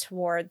went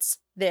towards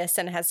this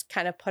and has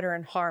kind of put her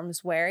in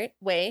harm's way.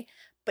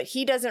 But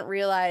he doesn't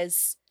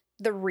realize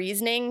the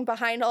reasoning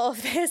behind all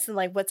of this and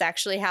like what's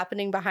actually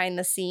happening behind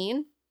the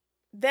scene.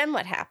 Then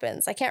what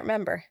happens? I can't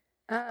remember.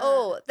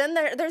 Then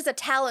there's a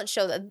talent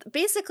show that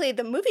basically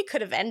the movie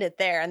could have ended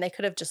there and they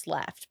could have just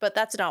left. But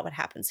that's not what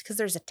happens because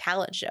there's a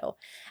talent show.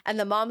 And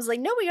the mom's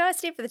like, no, we got to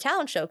stay for the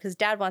talent show because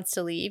dad wants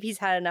to leave. He's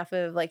had enough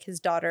of like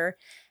his daughter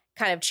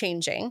kind of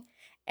changing.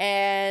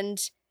 And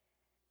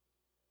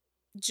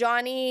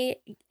Johnny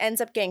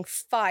ends up getting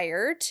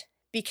fired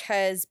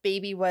because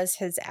Baby was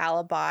his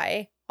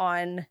alibi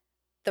on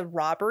the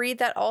robbery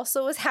that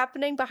also was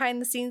happening behind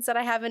the scenes that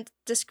I haven't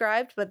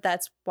described, but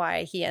that's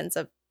why he ends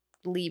up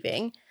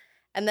leaving.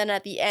 And then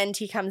at the end,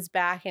 he comes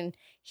back and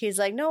he's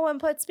like, no one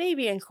puts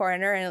Baby in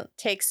corner, and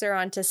takes her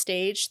onto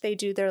stage. They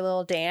do their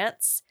little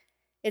dance.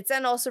 It's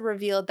then also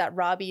revealed that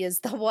Robbie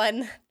is the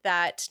one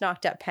that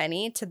knocked up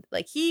Penny. To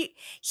like he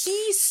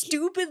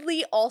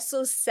stupidly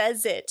also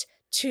says it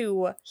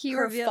to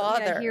her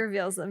father. Yeah, he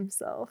reveals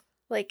himself.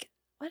 Like,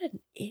 what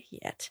an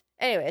idiot.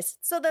 Anyways,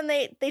 so then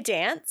they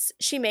dance.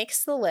 She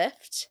makes the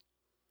lift.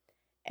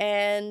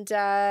 And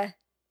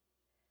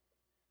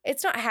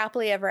it's not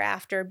happily ever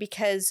after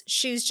because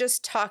she's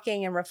just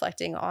talking and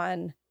reflecting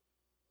on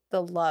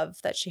the love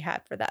that she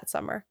had for that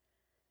summer.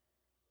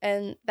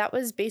 And that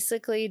was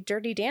basically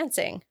Dirty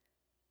Dancing.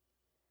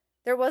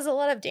 There was a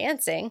lot of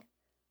dancing.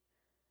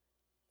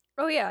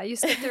 Oh, yeah. You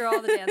skipped through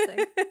all the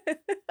dancing.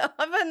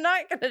 I'm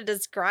not going to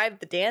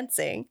describe the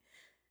dancing.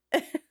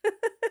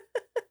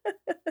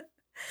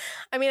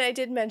 I mean, I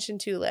did mention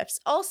two lifts.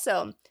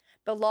 Also,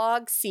 the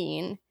log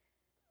scene,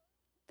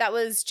 that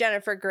was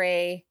Jennifer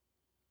Grey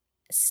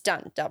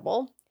stunt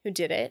double who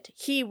did it.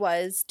 He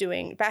was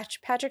doing,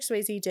 Patrick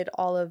Swayze did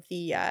all of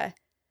the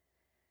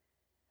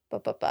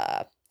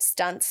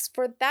stunts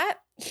for that.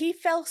 He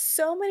fell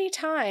so many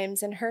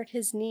times and hurt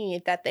his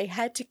knee that they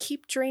had to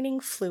keep draining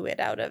fluid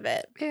out of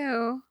it.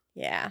 Ew.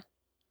 Yeah.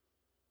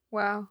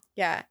 Wow.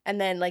 Yeah. And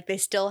then like they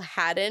still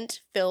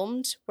hadn't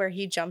filmed where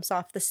he jumps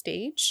off the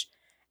stage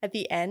at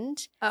the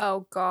end.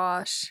 Oh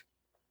gosh.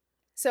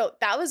 So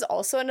that was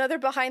also another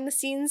behind the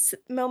scenes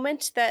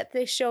moment that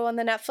they show on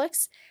the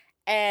Netflix.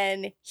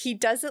 And he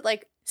does it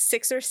like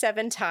 6 or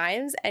 7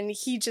 times and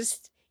he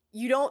just,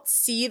 you don't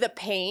see the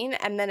pain.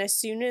 And then as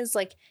soon as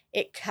like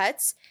it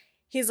cuts,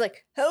 he's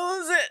like,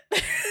 how is it?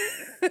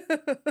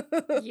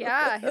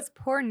 Yeah, his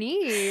poor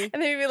knee.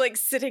 And then he'd be like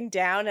sitting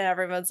down and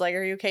everyone's like,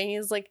 are you okay? And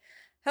he's like,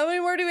 how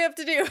many more do we have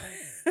to do?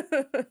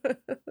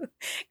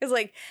 It's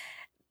like,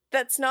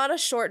 that's not a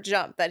short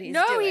jump that he's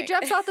doing. He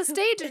jumps off the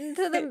stage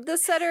into the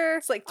center.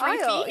 It's like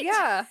 3 aisle. feet.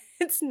 Yeah.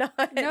 It's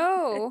not.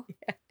 No.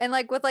 Yeah. And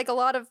like with like a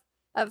lot of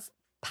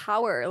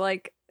power.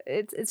 Like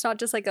it's not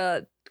just like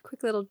a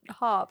quick little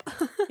hop.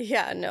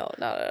 Yeah, no,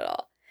 not at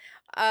all.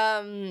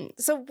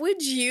 So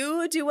would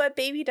you do what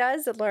Baby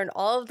does and learn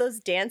all of those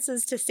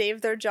dances to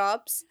save their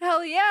jobs?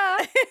 Hell yeah.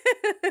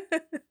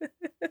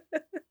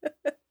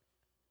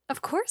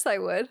 Of course I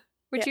would.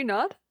 Would you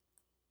not?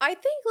 I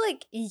think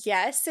like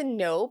yes and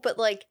no, but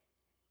like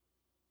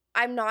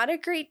I'm not a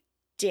great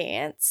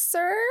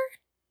dancer.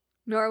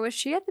 Nor was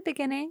she at the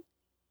beginning.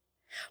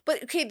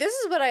 But okay, this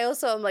is what I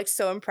also am like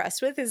so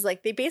impressed with is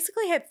like they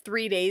basically had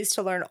 3 days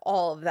to learn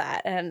all of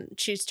that and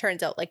she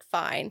turns out like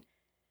fine.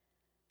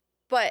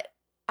 But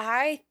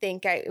I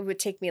think it would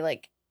take me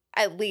like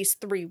at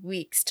least 3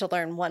 weeks to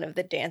learn one of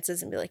the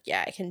dances and be like,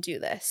 yeah, I can do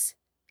this.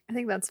 I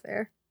think that's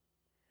fair.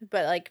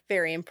 But like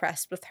very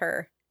impressed with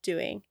her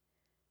doing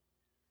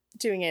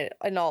it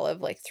in all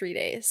of like 3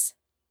 days.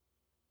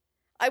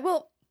 I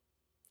will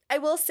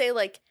say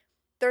like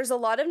there's a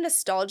lot of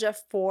nostalgia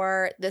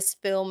for this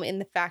film in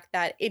the fact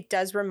that it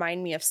does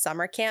remind me of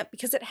summer camp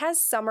because it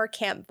has summer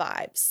camp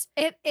vibes.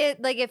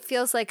 It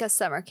feels like a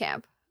summer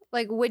camp.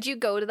 Like, would you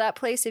go to that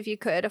place if you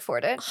could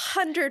afford it?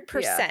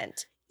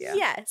 100%. Yeah.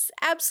 Yes,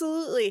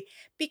 absolutely.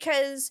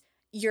 Because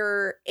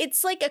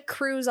it's like a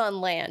cruise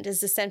on land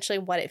is essentially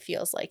what it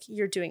feels like.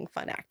 You're doing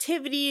fun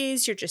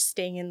activities, you're just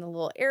staying in the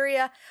little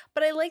area.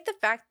 But I like the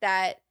fact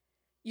that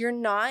you're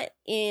not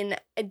in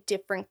a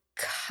different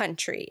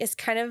country. It's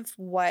kind of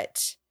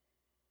what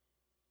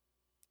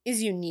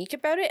is unique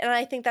about it. And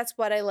I think that's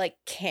what I like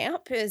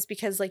camp is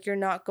because like you're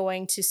not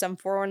going to some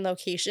foreign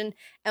location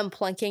and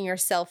plunking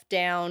yourself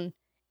down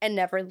and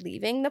never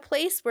leaving the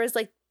place. Whereas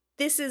like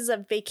this is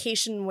a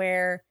vacation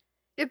where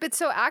it's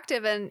so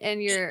active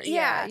and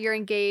you're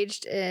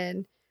engaged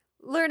in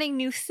learning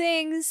new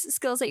things,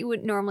 skills that you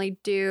wouldn't normally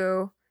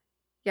do.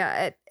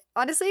 Yeah, it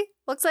honestly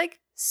looks like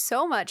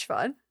so much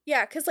fun.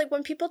 Yeah, because like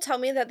when people tell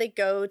me that they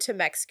go to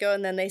Mexico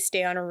and then they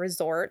stay on a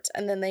resort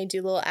and then they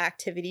do little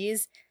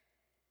activities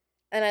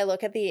and I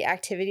look at the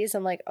activities,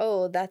 I'm like,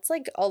 oh, that's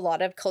like a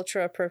lot of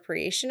cultural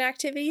appropriation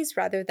activities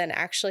rather than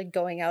actually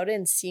going out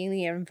and seeing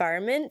the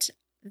environment.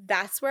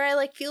 That's where I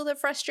like feel the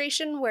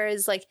frustration.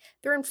 Whereas like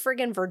they're in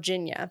friggin'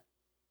 Virginia.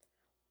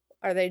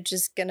 Are they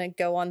just gonna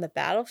go on the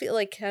battlefield?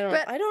 Like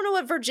I don't know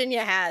what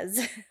Virginia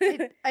has.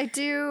 I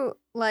do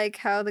like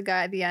how the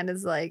guy at the end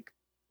is like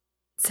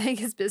saying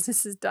his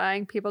business is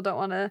dying. People don't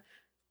want to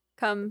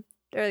come.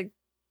 They're like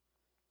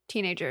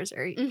teenagers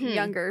or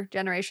younger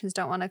generations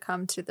don't want to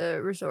come to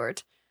the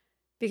resort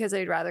because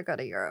they'd rather go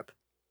to Europe.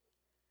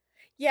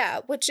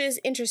 Yeah, which is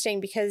interesting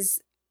because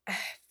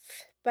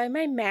by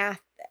my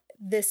math,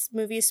 this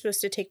movie is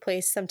supposed to take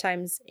place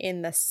sometimes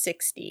in the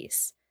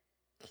 60s.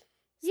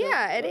 So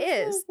yeah, it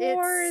is. The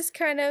war is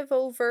kind of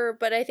over,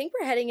 but I think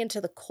we're heading into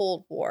the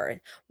Cold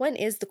War. When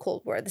is the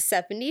Cold War? The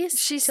 70s?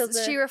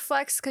 She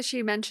reflects because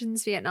she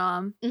mentions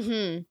Vietnam.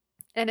 Mm-hmm.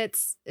 And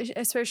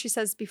I swear she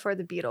says before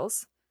the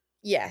Beatles.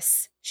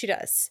 Yes, she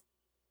does.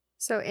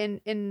 So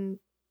in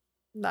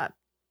that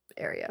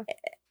area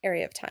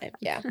of time,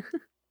 yeah.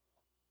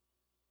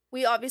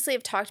 We obviously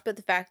have talked about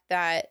the fact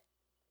that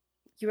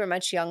you were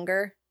much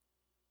younger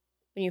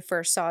when you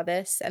first saw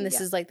this, and this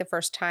is like the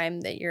first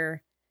time that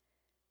you're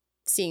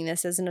seeing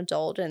this as an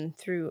adult and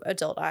through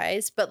adult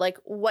eyes. But like,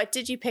 what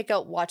did you pick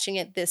out watching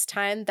it this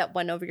time that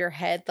went over your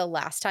head the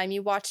last time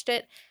you watched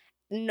it?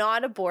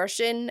 Not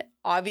abortion,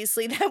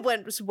 obviously that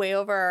went way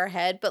over our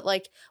head, but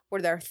like,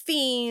 were there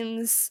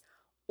themes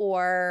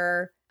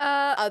or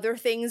other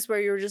things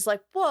where you were just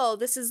like, whoa,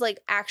 this is like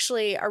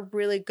actually a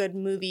really good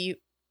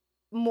movie,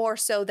 more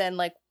so than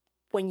like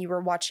when you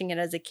were watching it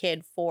as a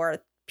kid for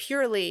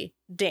purely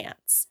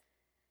dance?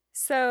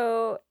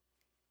 So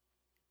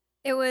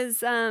it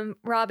was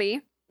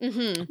Robbie,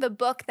 the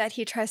book that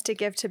he tries to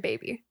give to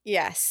Baby.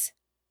 Yes.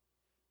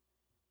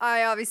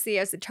 I obviously,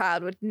 as a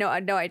child, had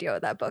no idea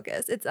what that book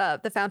is. It's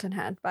The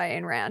Fountainhead by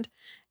Ayn Rand.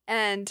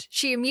 And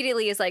she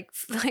immediately is like,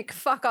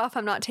 fuck off,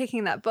 I'm not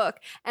taking that book.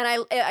 And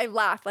I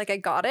laughed, like I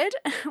got it,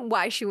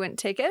 why she wouldn't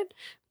take it.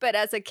 But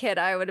as a kid,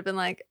 I would have been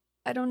like,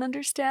 I don't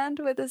understand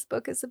what this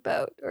book is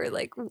about. Or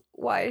like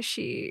why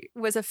she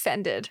was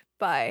offended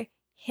by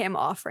him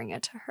offering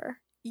it to her.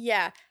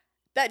 Yeah,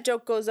 that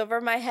joke goes over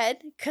my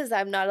head because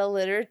I'm not a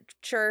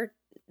literature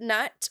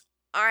nut.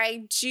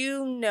 I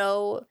do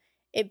know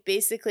it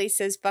basically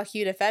says fuck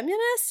you to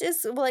feminists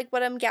is like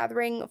what I'm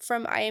gathering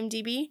from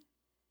IMDb.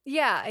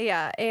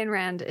 Yeah. Ayn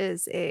Rand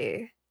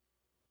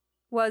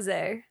was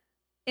a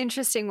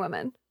interesting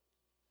woman.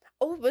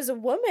 Oh, it was a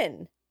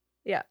woman.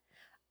 Yeah.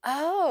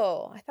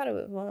 Oh, I thought it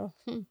was, well,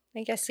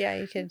 I guess, yeah,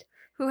 you could.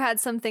 Who had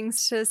some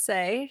things to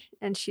say,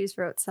 and she's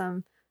wrote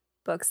some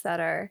books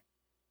that are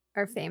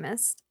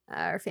famous,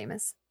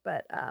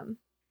 but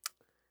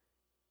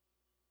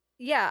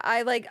Yeah,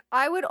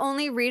 I would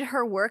only read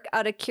her work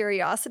out of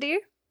curiosity,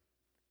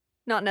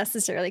 not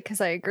necessarily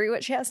because I agree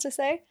what she has to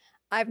say.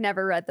 I've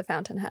never read The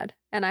Fountainhead,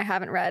 and I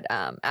haven't read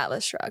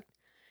Atlas Shrugged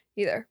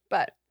either.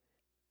 But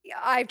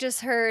I've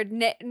just heard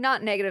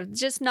not negative,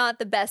 just not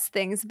the best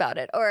things about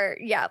it. Or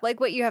yeah, like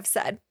what you have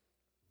said,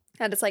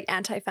 that it's like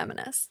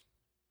anti-feminist.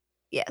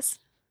 Yes,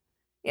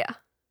 yeah.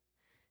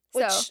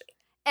 Which so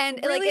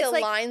and really like it's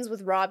like aligns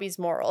with Robbie's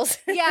morals.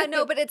 yeah,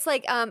 no, but it's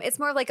like it's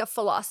more of like a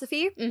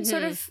philosophy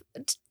sort of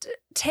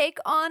take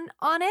on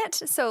it.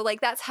 So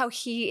like that's how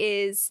he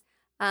is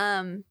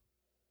like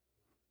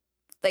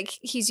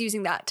he's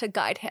using that to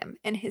guide him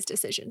in his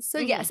decisions. So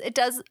yes, it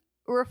does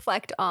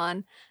reflect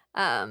on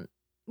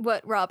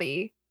what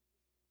Robbie,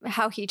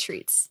 how he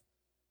treats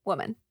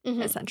women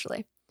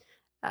essentially.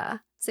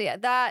 So yeah,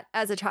 that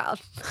as a child,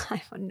 I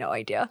have no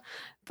idea,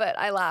 but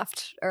I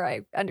laughed or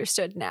I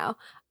understood now.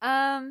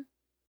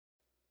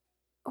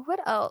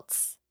 What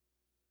else?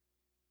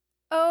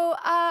 Oh,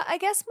 I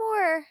guess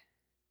more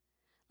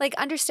like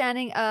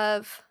understanding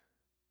of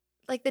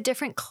like the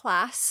different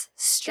class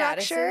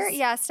structure. Statuses?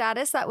 Yeah,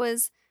 status that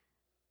was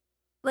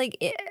like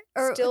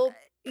or Still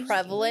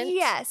prevalent.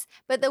 Yes,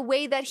 but the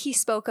way that he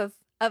spoke of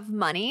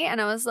money, and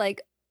I was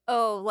like,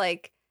 oh,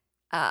 like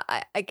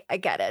I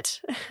get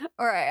it,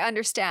 or I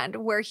understand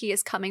where he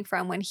is coming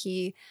from when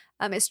he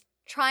is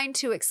trying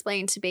to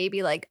explain to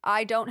baby like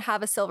I don't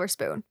have a silver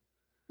spoon.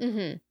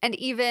 And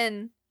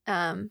even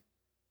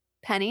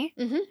Penny,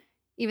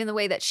 even the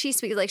way that she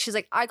speaks, like she's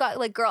like, I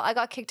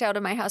got kicked out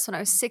of my house when I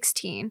was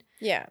 16.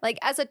 Yeah. Like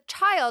as a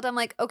child, I'm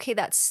like, okay,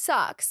 that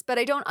sucks, but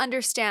I don't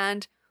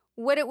understand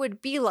what it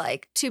would be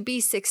like to be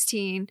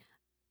 16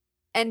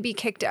 and be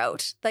kicked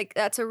out. Like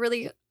that's a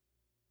really,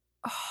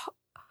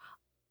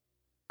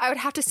 I would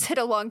have to sit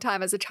a long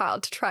time as a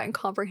child to try and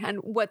comprehend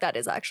what that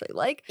is actually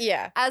like.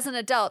 Yeah. As an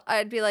adult,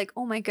 I'd be like,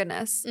 oh my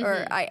goodness,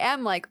 or I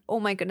am like, oh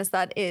my goodness,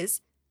 that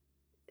is.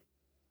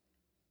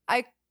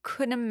 I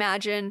couldn't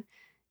imagine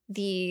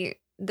the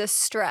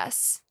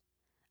stress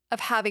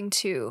of having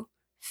to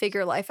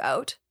figure life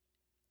out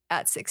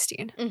at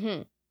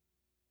 16.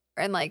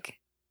 And like,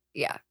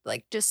 yeah,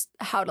 like just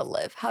how to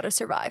live, how to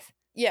survive.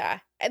 Yeah.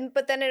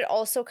 But then it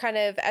also kind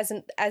of as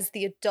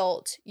the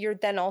adult, you're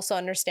then also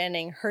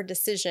understanding her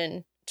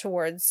decision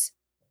towards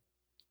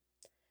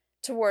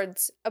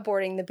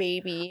aborting the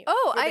baby.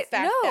 Oh,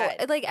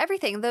 that like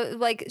everything. The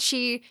like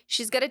she's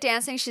good at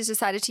dancing. She's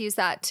decided to use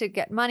that to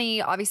get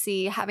money.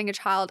 Obviously, having a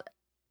child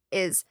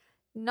is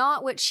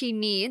not what she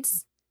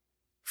needs.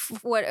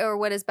 What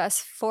is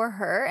best for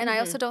her, and I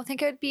also don't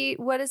think it would be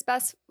what is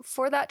best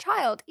for that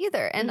child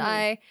either. And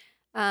I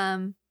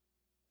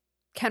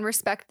can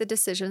respect the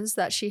decisions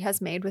that she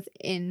has made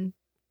within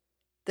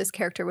this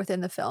character within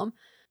the film,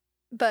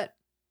 but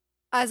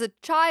as a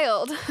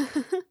child.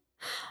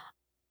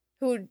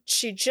 Who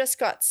she just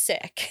got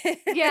sick.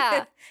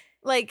 Yeah.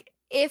 Like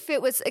if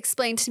it was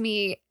explained to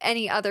me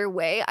any other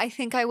way, I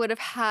think I would have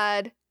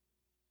had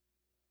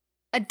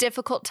a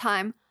difficult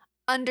time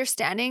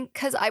understanding,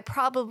 because I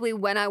probably,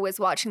 when I was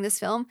watching this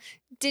film,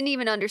 didn't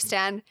even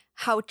understand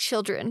how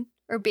children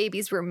or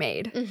babies were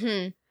made.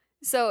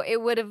 So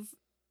it would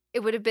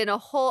have been a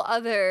whole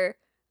other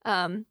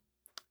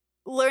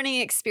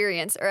learning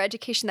experience or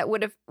education that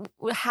would have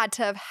had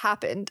to have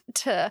happened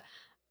to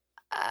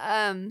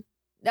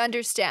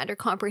understand or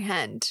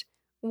comprehend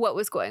what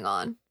was going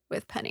on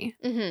with Penny.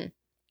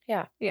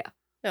 Yeah.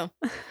 No.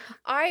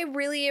 I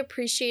really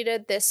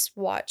appreciated this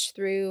watch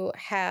through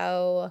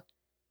how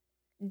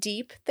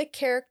deep the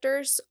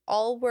characters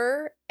all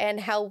were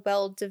and how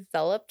well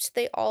developed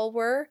they all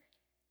were.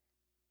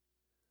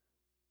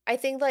 I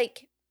think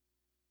like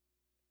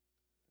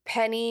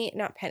Penny's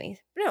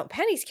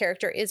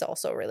character is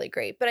also really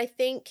great, but I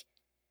think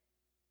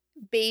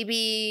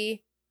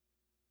Baby,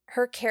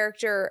 her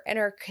character and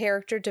her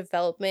character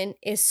development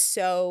is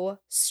so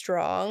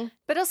strong.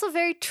 But also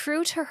very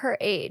true to her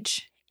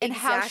age and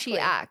how she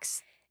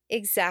acts.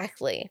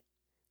 Exactly.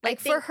 Like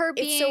for her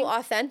being... It's so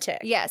authentic.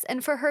 Yes.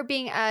 And for her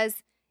being as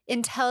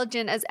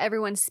intelligent as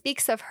everyone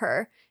speaks of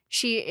her,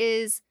 she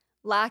is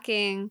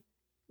lacking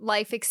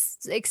life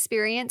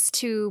experience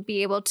to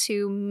be able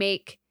to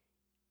make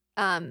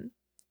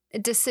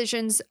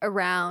decisions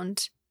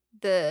around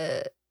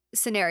the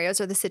scenarios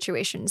or the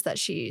situations that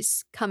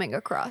she's coming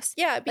across.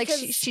 Yeah,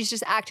 because like she's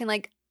just acting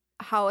like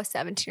how a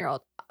 17-year-old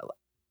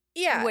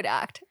would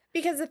act.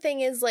 Because the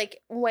thing is,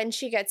 like, when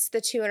she gets the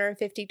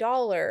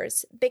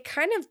 $250, they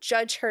kind of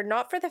judge her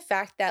not for the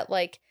fact that,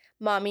 like,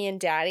 mommy and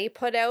daddy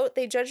put out.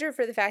 They judge her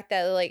for the fact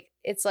that, like,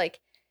 it's like,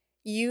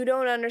 you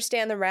don't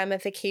understand the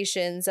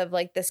ramifications of,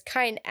 like, this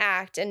kind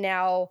act, and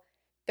now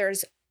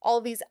there's all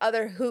these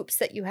other hoops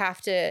that you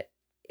have to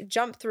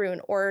jump through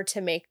in order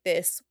to make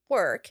this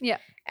work. Yeah.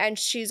 And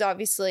she's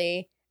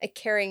obviously a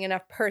caring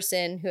enough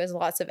person who has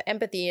lots of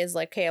empathy, is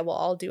like, okay, well,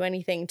 I'll do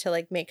anything to,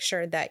 like, make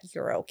sure that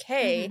you're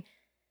okay.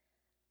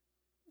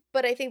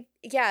 But I think,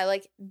 yeah,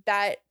 like,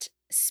 that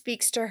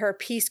speaks to her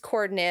Peace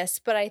Corps-ness,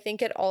 but I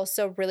think it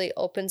also really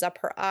opens up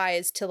her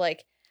eyes to,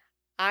 like,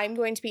 I'm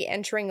going to be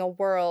entering a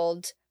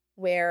world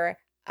where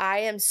I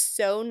am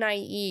so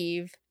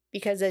naive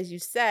because, as you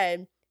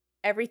said,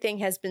 everything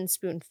has been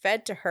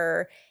spoon-fed to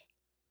her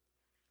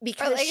Or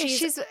because like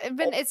she's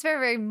it's very,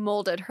 very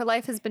molded. Her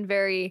life has been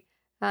very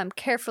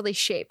carefully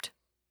shaped.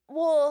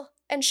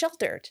 and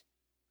sheltered.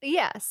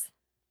 Yes.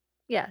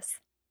 Yes.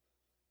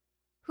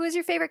 Who is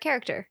your favorite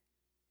character?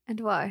 And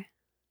why?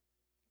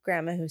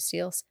 Grandma Who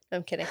Steals. No,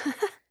 I'm kidding.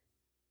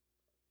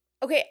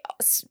 Okay,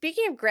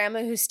 speaking of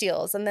Grandma Who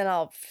Steals, and then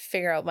I'll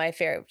figure out my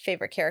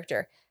favorite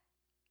character.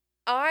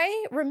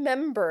 I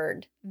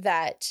remembered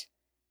that,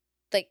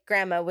 like,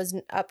 Grandma was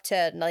up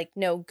to, like,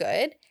 no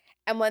good.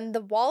 And when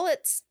the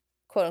wallets,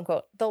 quote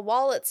unquote, the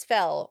wallets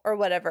fell or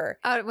whatever.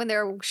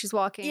 When she's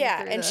walking.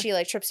 Yeah, and she,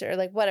 like, trips her,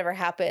 like, whatever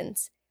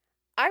happens.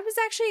 I was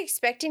actually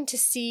expecting to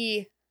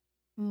see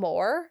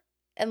more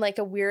and, like,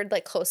 a weird,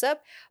 like,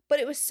 close-up.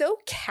 But it was so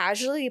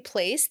casually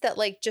placed that,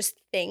 like,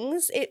 just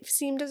things, it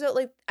seemed as though,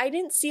 like, I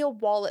didn't see a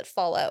wallet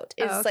fall out.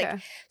 It's okay.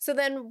 like, so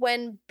then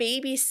when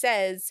Baby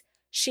says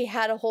she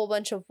had a whole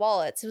bunch of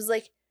wallets, it was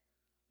like,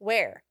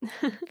 where?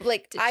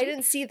 Like, I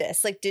didn't see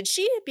this. Like, did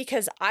she?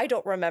 Because I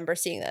don't remember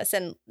seeing this.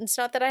 And it's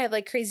not that I have,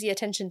 like, crazy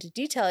attention to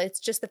detail. It's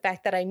just the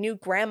fact that I knew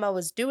Grandma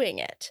was doing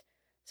it.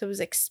 So I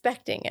was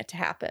expecting it to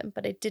happen,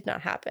 but it did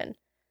not happen.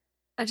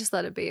 I just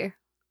let it be.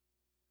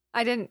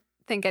 I didn't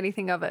think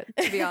anything of it,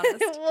 to be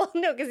honest. Well,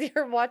 no, because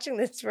you're watching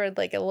this for,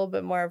 like, a little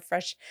bit more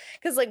fresh.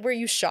 Because, like, were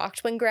you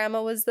shocked when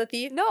Grandma was the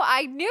thief? No,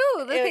 I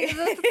knew.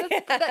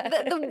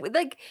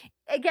 Like,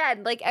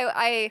 again, like,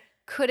 I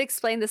could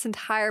explain this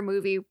entire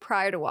movie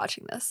prior to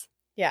watching this.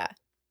 Yeah.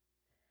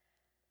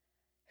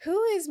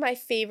 Who is my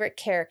favorite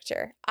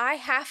character? I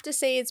have to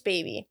say it's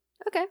Baby.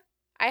 Okay.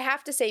 I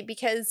have to say,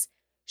 because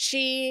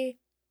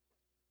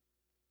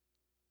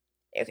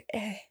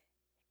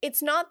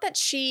it's not that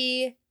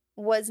she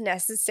was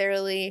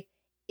necessarily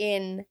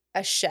in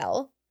a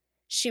shell.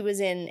 She was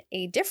in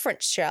a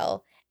different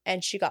shell,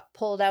 and she got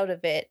pulled out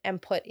of it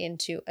and put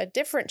into a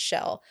different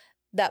shell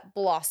that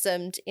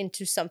blossomed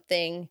into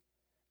something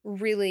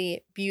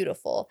really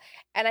beautiful.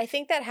 And I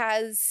think that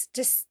has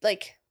just,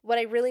 like, what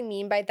I really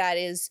mean by that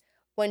is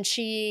when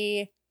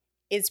she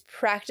is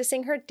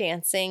practicing her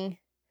dancing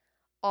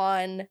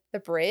on the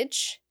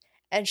bridge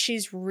and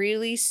she's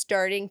really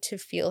starting to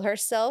feel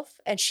herself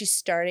and she's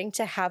starting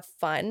to have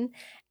fun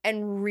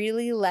and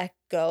really let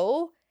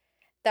go,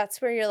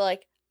 that's where you're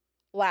like,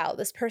 wow,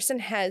 this person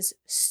has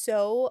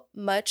so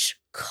much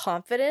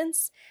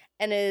confidence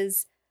and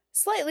is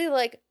slightly,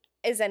 like,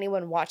 is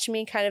anyone watching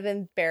me, kind of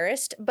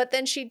embarrassed. But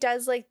then she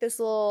does, like, this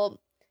little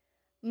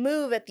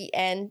move at the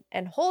end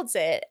and holds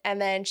it.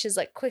 And then she's,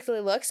 like, quickly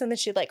looks and then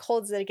she, like,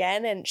 holds it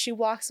again and she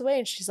walks away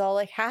and she's all,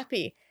 like,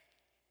 happy.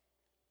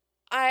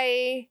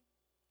 I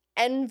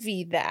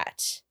envy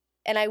that.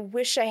 And I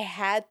wish I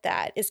had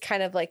that, is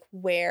kind of, like,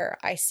 where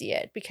I see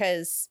it,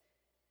 because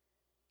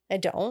I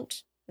don't.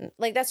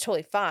 Like, that's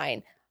totally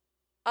fine.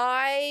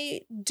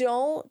 I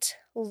don't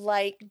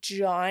like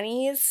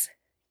Johnny's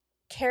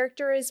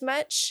character as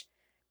much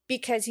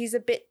because he's a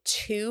bit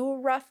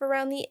too rough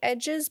around the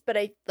edges, but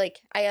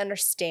I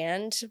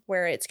understand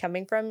where it's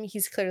coming from.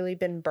 He's clearly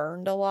been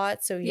burned a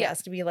lot, so he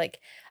has to be, like,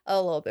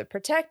 a little bit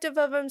protective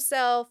of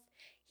himself.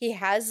 He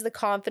has the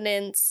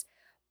confidence,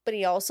 but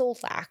he also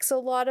lacks a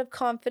lot of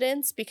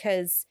confidence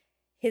because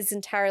his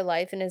entire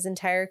life and his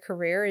entire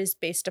career is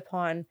based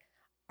upon,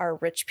 are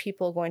rich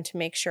people going to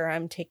make sure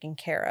I'm taken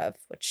care of?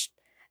 Which,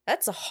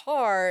 that's a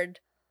hard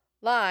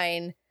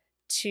line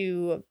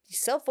to be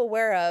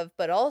self-aware of,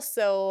 but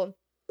also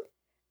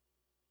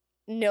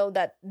know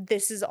that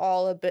this is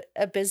all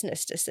a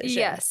business decision.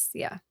 Yes,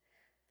 yeah.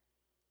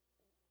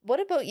 What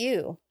about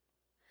you?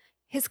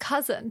 His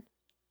cousin.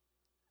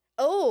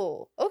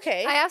 Oh,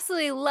 okay. I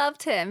absolutely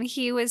loved him.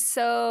 He was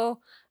so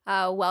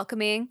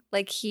welcoming.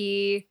 Like,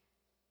 he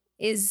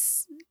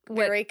is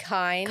very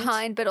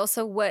kind, but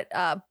also what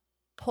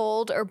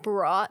pulled or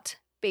brought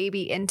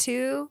Baby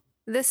into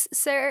this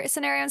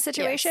scenario and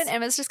situation. Yes.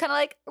 And was just kind of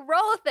like,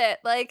 roll with it.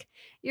 Like,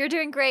 you're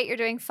doing great. You're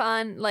doing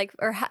fun. Like,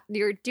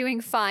 you're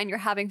doing fine. You're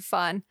having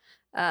fun.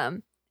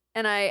 And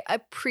I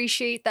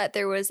appreciate that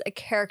there was a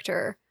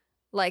character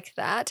like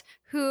that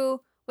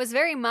who was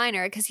very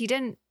minor because he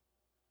didn't,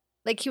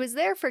 like, he was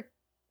there for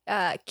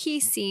key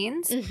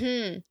scenes,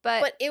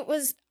 but it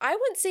was, I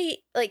wouldn't say,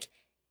 like,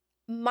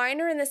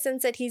 minor in the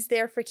sense that he's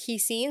there for key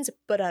scenes,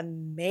 but a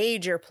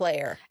major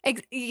player.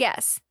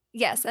 Yes,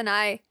 and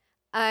I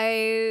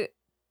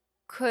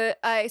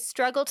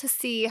struggle to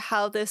see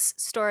how this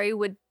story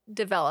would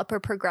develop or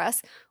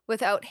progress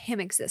without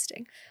him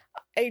existing.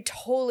 I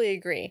totally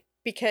agree,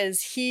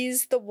 because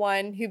he's the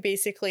one who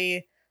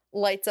basically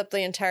lights up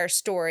the entire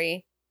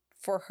story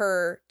for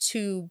her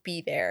to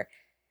be there.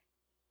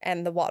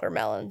 And the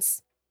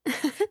watermelons.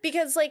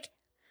 Because, like,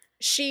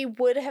 she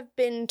would have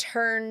been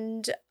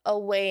turned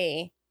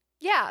away.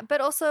 Yeah,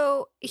 but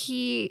also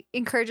he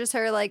encourages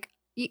her, like,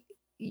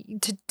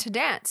 to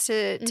dance,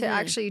 to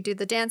actually do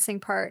the dancing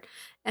part.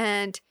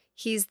 And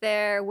he's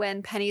there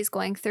when Penny's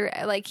going through,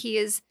 like,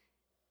 he's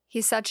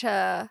such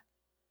a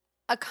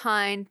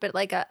kind, but,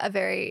 like, a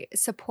very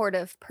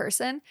supportive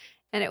person.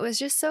 And it was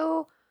just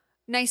so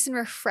nice and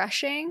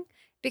refreshing.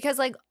 Because,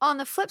 like, on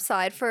the flip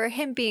side, for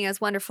him being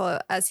as wonderful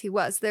as he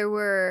was, there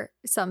were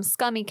some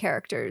scummy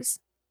characters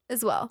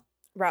as well.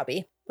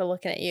 Robbie, we're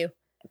looking at you.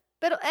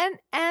 But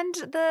and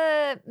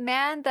the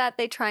man that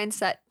they try and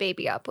set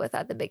baby up with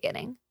at the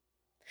beginning.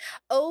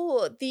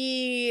 Oh,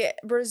 the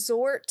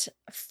resort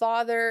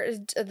father,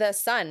 the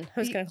son. I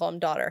was going to call him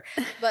daughter,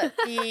 but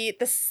the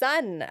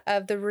son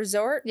of the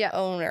resort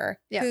owner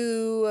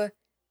who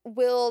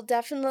will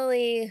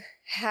definitely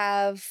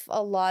have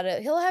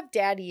he'll have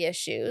daddy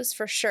issues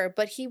for sure,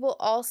 but he will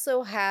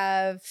also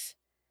have,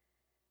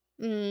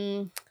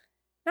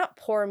 not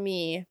poor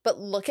me, but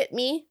look at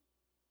me.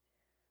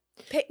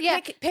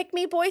 Pick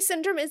me boy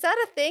syndrome. Is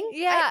that a thing?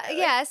 Yeah,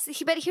 yes.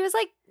 But he was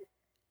like,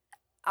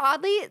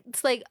 oddly,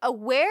 it's like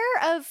aware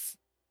of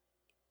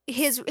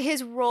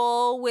his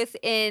role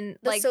within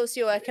the like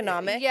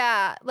socioeconomic.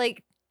 Yeah,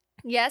 like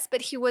yes,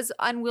 but he was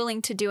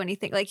unwilling to do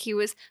anything. Like he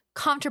was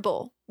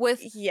comfortable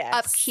with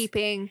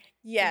upkeeping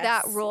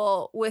that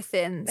role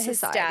within his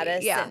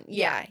society.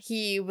 status.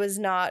 He was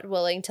not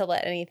willing to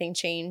let anything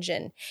change.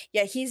 And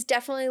he's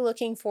definitely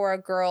looking for a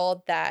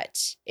girl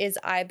that is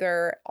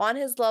either on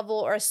his level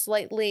or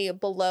slightly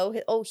below.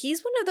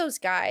 He's one of those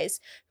guys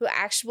who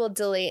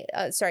actually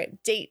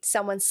date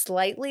someone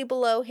slightly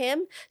below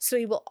him. So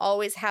he will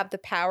always have the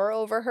power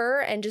over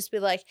her and just be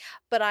like,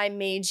 but I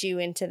made you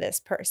into this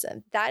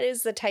person. That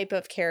is the type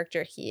of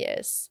character he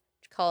is.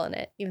 Calling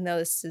it, even though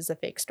this is a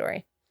fake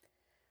story.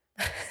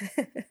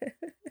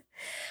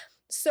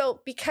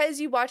 So,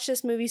 because you watched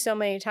this movie so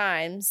many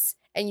times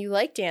and you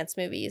like dance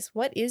movies,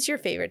 what is your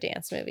favorite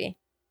dance movie?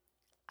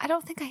 I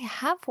don't think I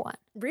have one.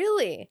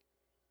 Really?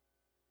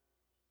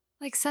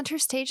 Like Center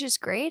Stage is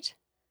great.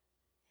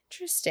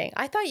 Interesting.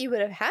 I thought you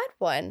would have had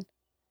one.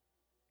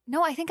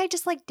 No, I think I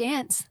just like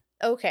dance.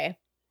 Okay.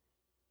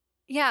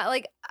 Yeah,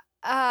 like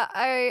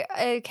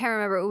I can't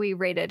remember what we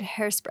rated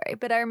Hairspray,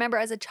 but I remember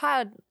as a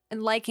child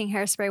and liking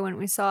Hairspray when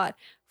we saw it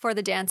for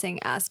the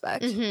dancing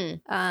aspect.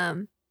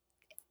 Mm-hmm.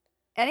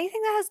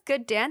 Anything that has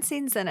good dance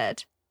scenes in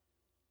it,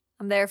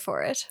 I'm there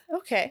for it.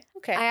 Okay.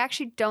 I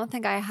actually don't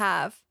think I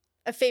have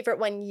a favorite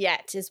one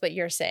yet, is what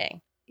you're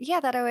saying. Yeah,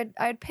 that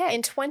I'd pick.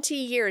 In 20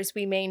 years,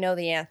 we may know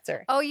the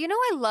answer. Oh, you know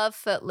I love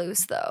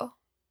Footloose though,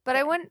 but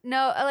I wouldn't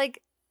know.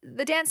 Like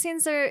the dance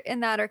scenes are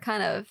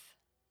kind of,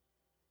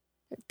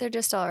 they're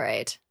just all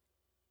right.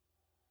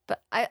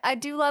 But I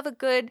do love a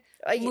good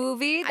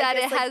movie that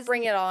it has.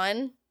 Bring It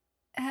On.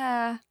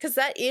 Because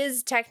that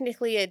is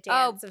technically a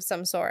dance of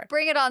some sort.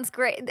 Bring It On's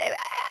great.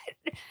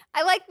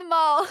 I like them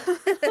all.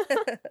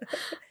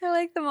 I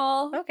like them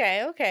all.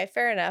 Okay,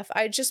 fair enough.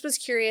 I just was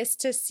curious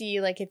to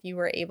see like if you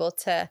were able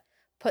to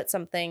put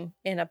something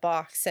in a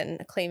box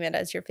and claim it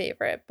as your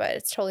favorite, but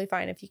it's totally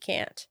fine if you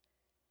can't.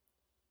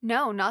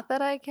 No, not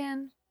that I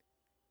can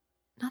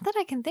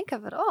think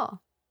of at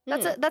all.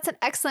 That's an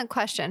excellent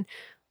question.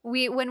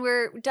 When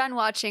we're done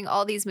watching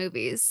all these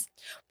movies,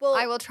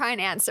 I will try and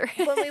answer.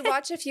 When we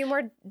watch a few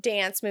more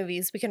dance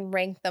movies, we can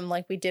rank them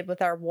like we did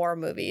with our war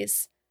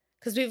movies.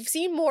 Because we've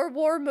seen more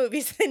war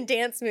movies than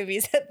dance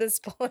movies at this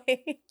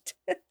point.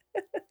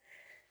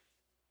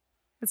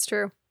 That's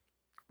true.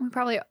 We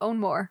probably own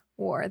more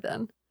war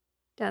than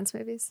dance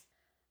movies.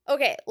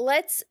 Okay,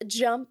 let's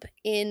jump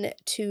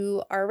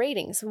into our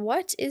ratings.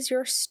 What is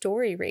your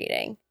story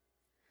rating?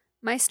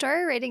 My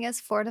story rating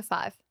is 4 to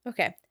 5.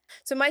 Okay.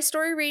 So my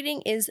story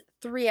rating is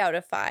 3 out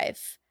of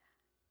 5.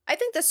 I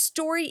think the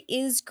story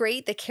is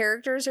great. The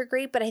characters are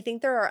great, but I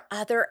think there are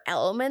other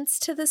elements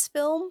to this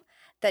film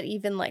that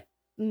even like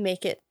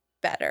make it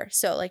better.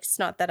 So like, it's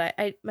not that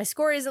my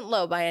score isn't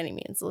low by any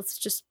means. Let's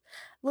just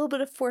a little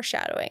bit of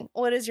foreshadowing.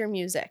 What is your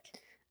music?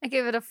 I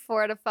give it a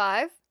 4 out of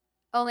 5.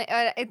 Only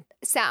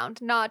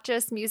sound, not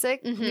just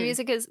music. Mm-hmm. The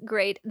music is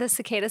great. The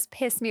cicadas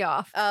piss me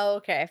off. Oh,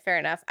 okay. Fair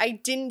enough. I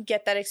didn't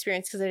get that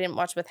experience because I didn't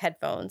watch with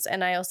headphones.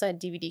 And I also had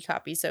DVD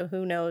copies. So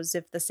who knows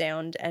if the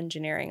sound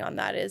engineering on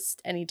that is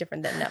any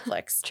different than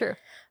Netflix. True.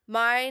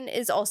 Mine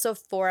is also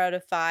 4 out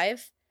of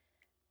 5.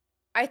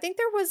 I think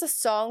there was a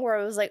song where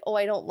I was like, oh,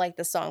 I don't like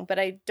the song, but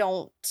I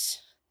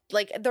don't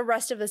like the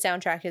rest of the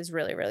soundtrack is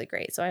really, really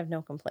great. So I have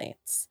no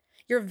complaints.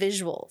 Your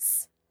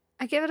visuals.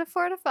 I give it a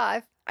 4 out of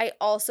 5. I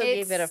also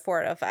gave it a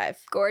 4 out of 5.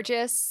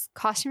 Gorgeous.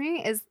 Costuming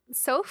is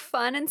so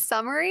fun and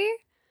summery.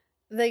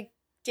 The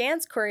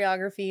dance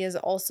choreography is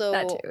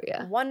also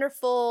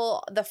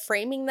wonderful. The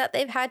framing that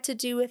they've had to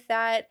do with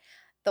that,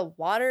 the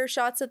water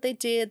shots that they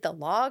did, the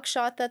log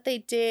shot that they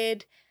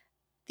did,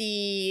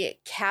 the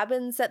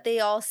cabins that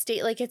they all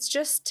stayed. Like, it's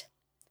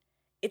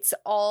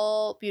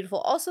all beautiful.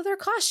 Also, their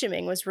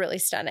costuming was really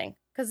stunning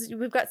because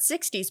we've got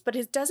 60s, but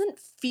it doesn't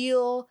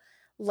feel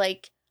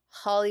like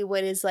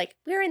Hollywood is like,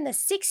 we're in the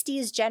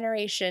 60s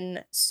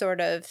generation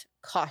sort of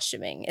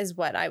costuming is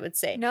what I would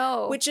say.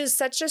 No. Which is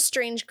such a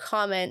strange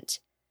comment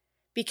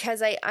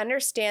because I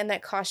understand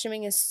that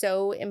costuming is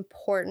so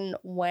important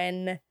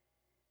when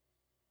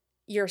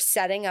you're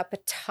setting up a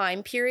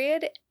time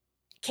period.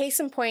 Case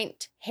in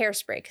point,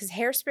 Hairspray. Because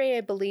Hairspray,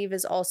 I believe,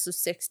 is also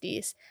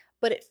 60s.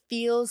 But it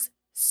feels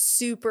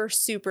super,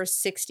 super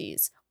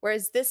 60s.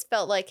 Whereas this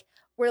felt like,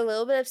 we're a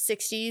little bit of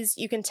 60s.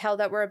 You can tell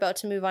that we're about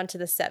to move on to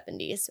the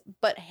 70s,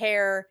 but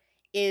hair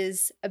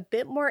is a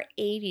bit more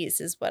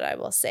 80s is what I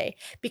will say,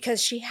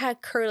 because she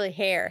had curly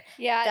hair.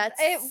 Yeah,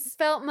 it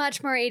felt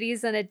much more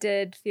 80s than it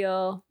did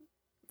feel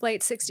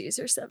late 60s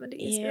or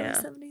 70s, early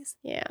 70s.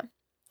 Yeah,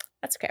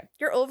 that's okay.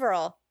 Your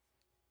overall?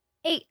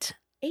 8.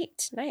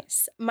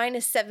 Nice.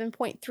 Minus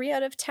 7.3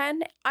 out of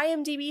 10.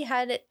 IMDb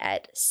had it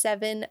at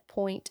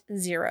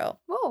 7.0.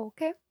 Oh,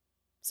 okay.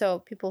 So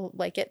people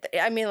like it.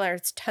 I mean,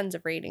 there's tons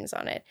of ratings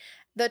on it.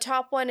 The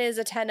top one is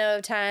a 10 out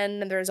of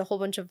 10, and there's a whole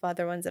bunch of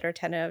other ones that are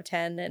 10 out of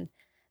 10, and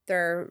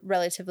they're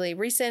relatively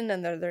recent,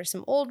 and there's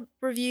some old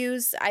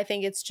reviews. I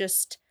think it's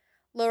just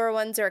lower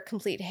ones are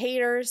complete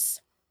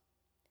haters.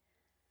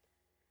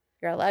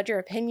 You're allowed your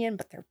opinion,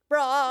 but they're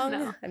wrong.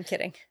 No. I'm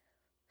kidding.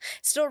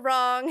 Still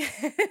wrong.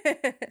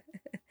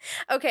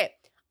 Okay.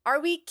 Are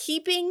we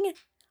keeping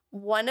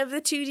one of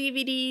the 2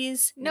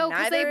 DVDs? No,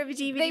 because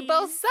DVDs? they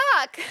both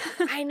suck.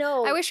 I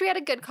know. I wish we had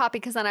a good copy,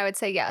 because then I would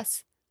say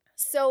yes.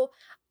 So,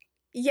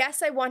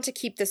 yes, I want to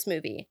keep this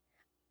movie,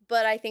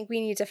 but I think we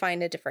need to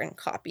find a different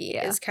copy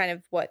is kind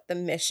of what the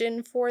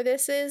mission for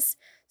this is.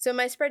 So in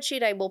my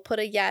spreadsheet, I will put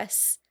a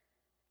yes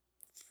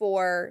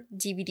for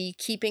DVD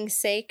keeping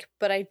sake,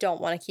 but I don't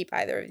want to keep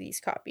either of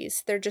these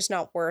copies. They're just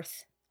not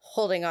worth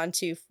holding on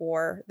to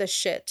for the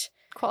shit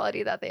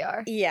quality that they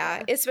are.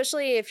 Yeah,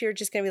 especially if you're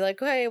just going to be like,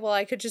 hey, well,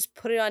 I could just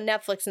put it on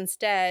Netflix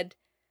instead.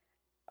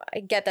 I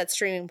get that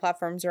streaming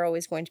platforms are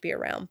always going to be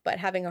around, but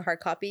having a hard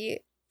copy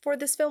for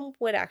this film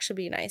would actually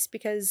be nice,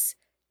 because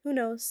who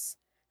knows?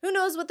 Who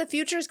knows what the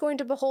future is going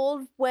to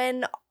behold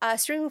when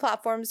streaming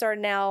platforms are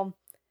now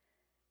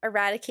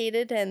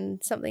eradicated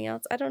and something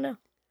else. I don't know.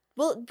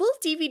 Will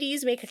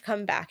DVDs make a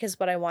comeback is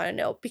what I want to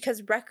know,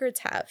 because records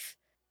have.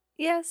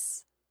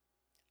 Yes.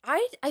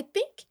 I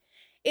think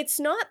it's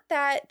not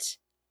that,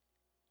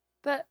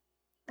 but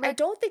I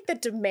don't think the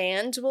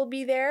demand will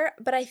be there,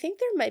 but I think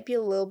there might be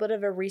a little bit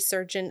of a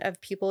resurgence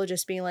of people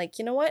just being like,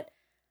 you know what?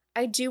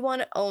 I do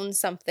want to own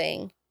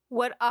something.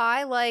 What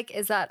I like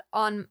is that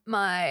on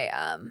my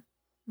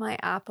my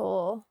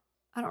Apple,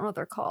 I don't know what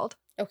they're called.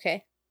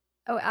 Okay.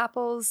 Oh,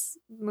 Apple's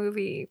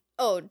movie.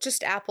 Oh,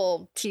 just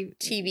Apple TV.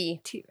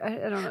 TV. I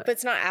don't know. But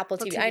it's not Apple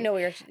TV. I know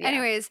where you're... Yeah.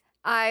 Anyways,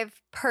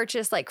 I've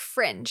purchased like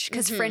Fringe,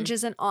 because Fringe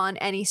isn't on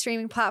any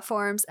streaming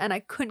platforms, and I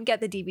couldn't get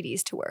the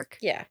DVDs to work.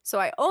 Yeah. So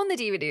I own the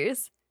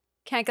DVDs,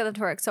 can't get them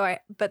to work.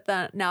 But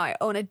then now I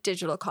own a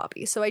digital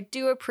copy. So I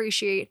do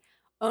appreciate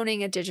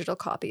owning a digital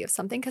copy of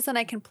something, because then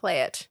I can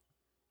play it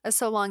as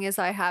so long as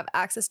I have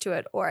access to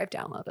it or I've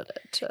downloaded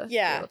it to be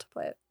able to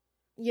play it.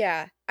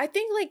 Yeah. I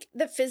think like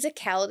the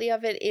physicality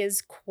of it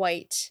is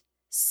quite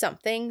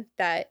something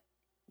that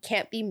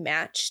can't be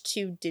matched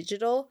to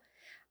digital.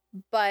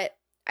 But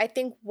I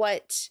think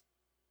what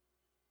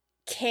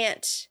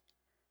can't,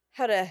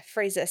 how to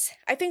phrase this?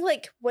 I think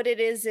like what it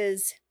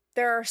is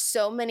there are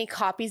so many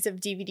copies of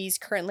DVDs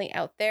currently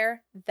out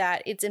there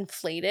that it's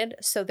inflated.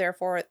 So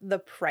therefore the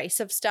price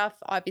of stuff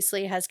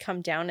obviously has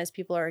come down as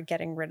people are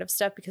getting rid of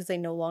stuff because they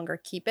no longer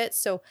keep it.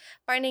 So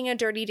finding a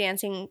Dirty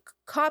Dancing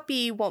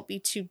copy won't be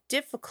too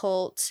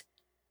difficult,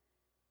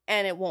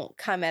 and it won't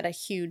come at a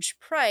huge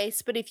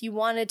price. But if you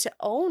wanted to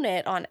own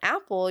it on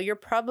Apple, you're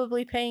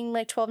probably paying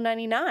like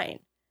 $12.99.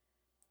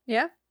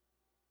 Yeah.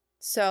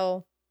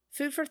 So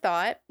food for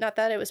thought. Not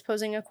that it was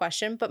posing a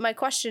question, but my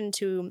question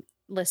to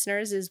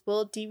listeners is,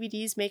 will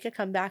DVDs make a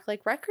comeback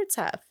like records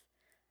have?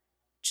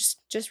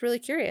 Just really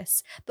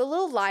curious. The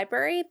little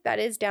library that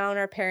is down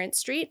our parent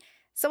street,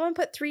 someone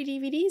put 3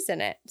 DVDs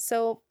in it.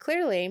 So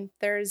clearly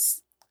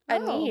there's a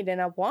need and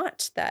a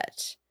want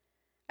that.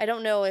 I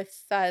don't know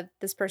if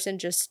this person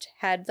just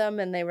had them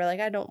and they were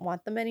like, I don't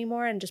want them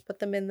anymore, and just put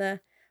them in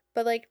the,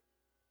 but like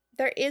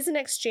there is an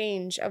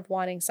exchange of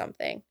wanting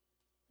something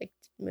like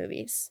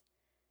movies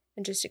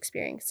and just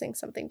experiencing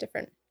something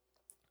different.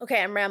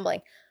 Okay, I'm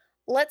rambling.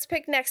 Let's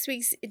pick next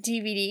week's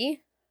DVD.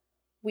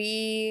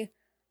 We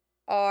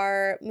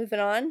are moving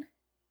on.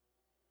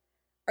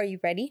 Are you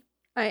ready?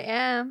 I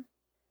am.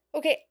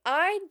 Okay,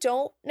 I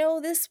don't know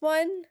this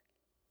one.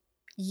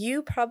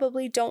 You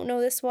probably don't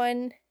know this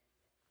one.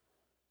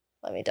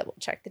 Let me double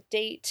check the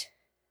date.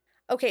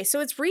 Okay, so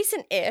it's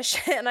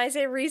recent-ish, and I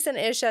say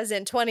recent-ish as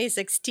in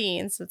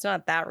 2016, so it's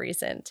not that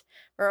recent.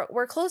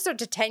 We're closer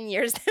to 10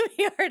 years than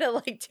we are to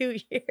like 2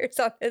 years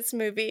on this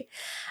movie.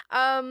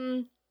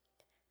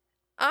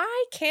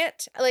 I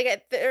can't,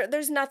 like,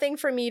 there's nothing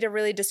for me to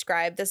really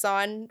describe this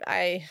on.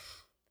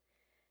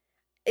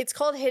 It's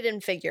called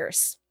Hidden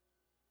Figures.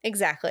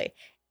 Exactly.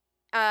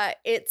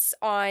 It's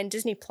on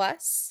Disney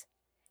Plus.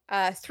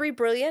 3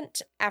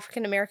 brilliant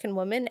African-American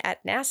women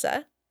at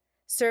NASA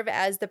serve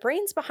as the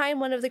brains behind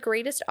one of the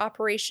greatest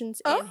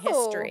operations in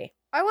history.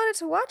 I wanted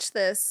to watch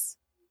this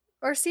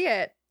or see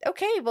it.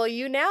 Okay, well,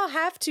 you now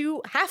have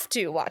to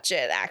watch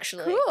it,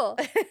 actually. Cool.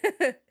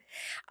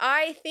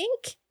 I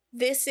think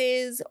this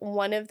is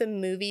one of the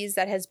movies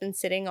that has been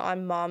sitting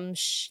on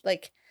mom's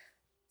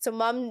So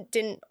mom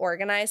didn't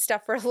organize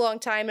stuff for a long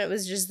time. It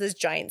was just this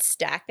giant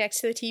stack next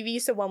to the TV.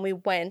 So when we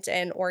went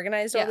and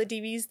organized all the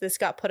DVDs, this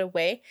got put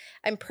away.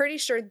 I'm pretty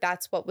sure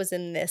that's what was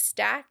in this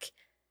stack.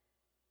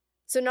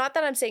 So not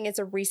that I'm saying it's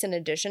a recent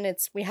addition.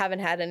 We haven't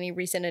had any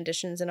recent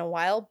additions in a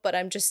while, but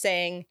I'm just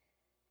saying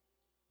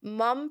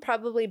mom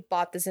probably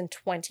bought this in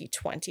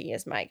 2020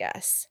 is my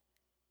guess.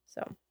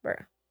 So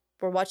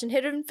we're watching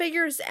Hidden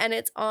Figures and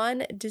it's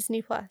on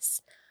Disney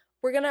Plus.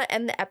 We're going to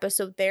end the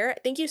episode there.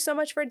 Thank you so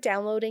much for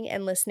downloading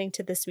and listening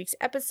to this week's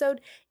episode.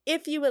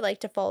 If you would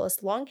like to follow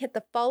us along, hit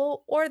the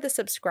follow or the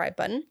subscribe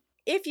button.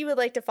 If you would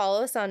like to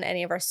follow us on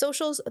any of our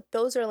socials,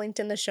 those are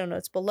linked in the show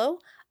notes below.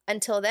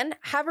 Until then,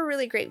 have a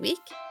really great week.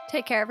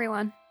 Take care,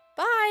 everyone.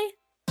 Bye.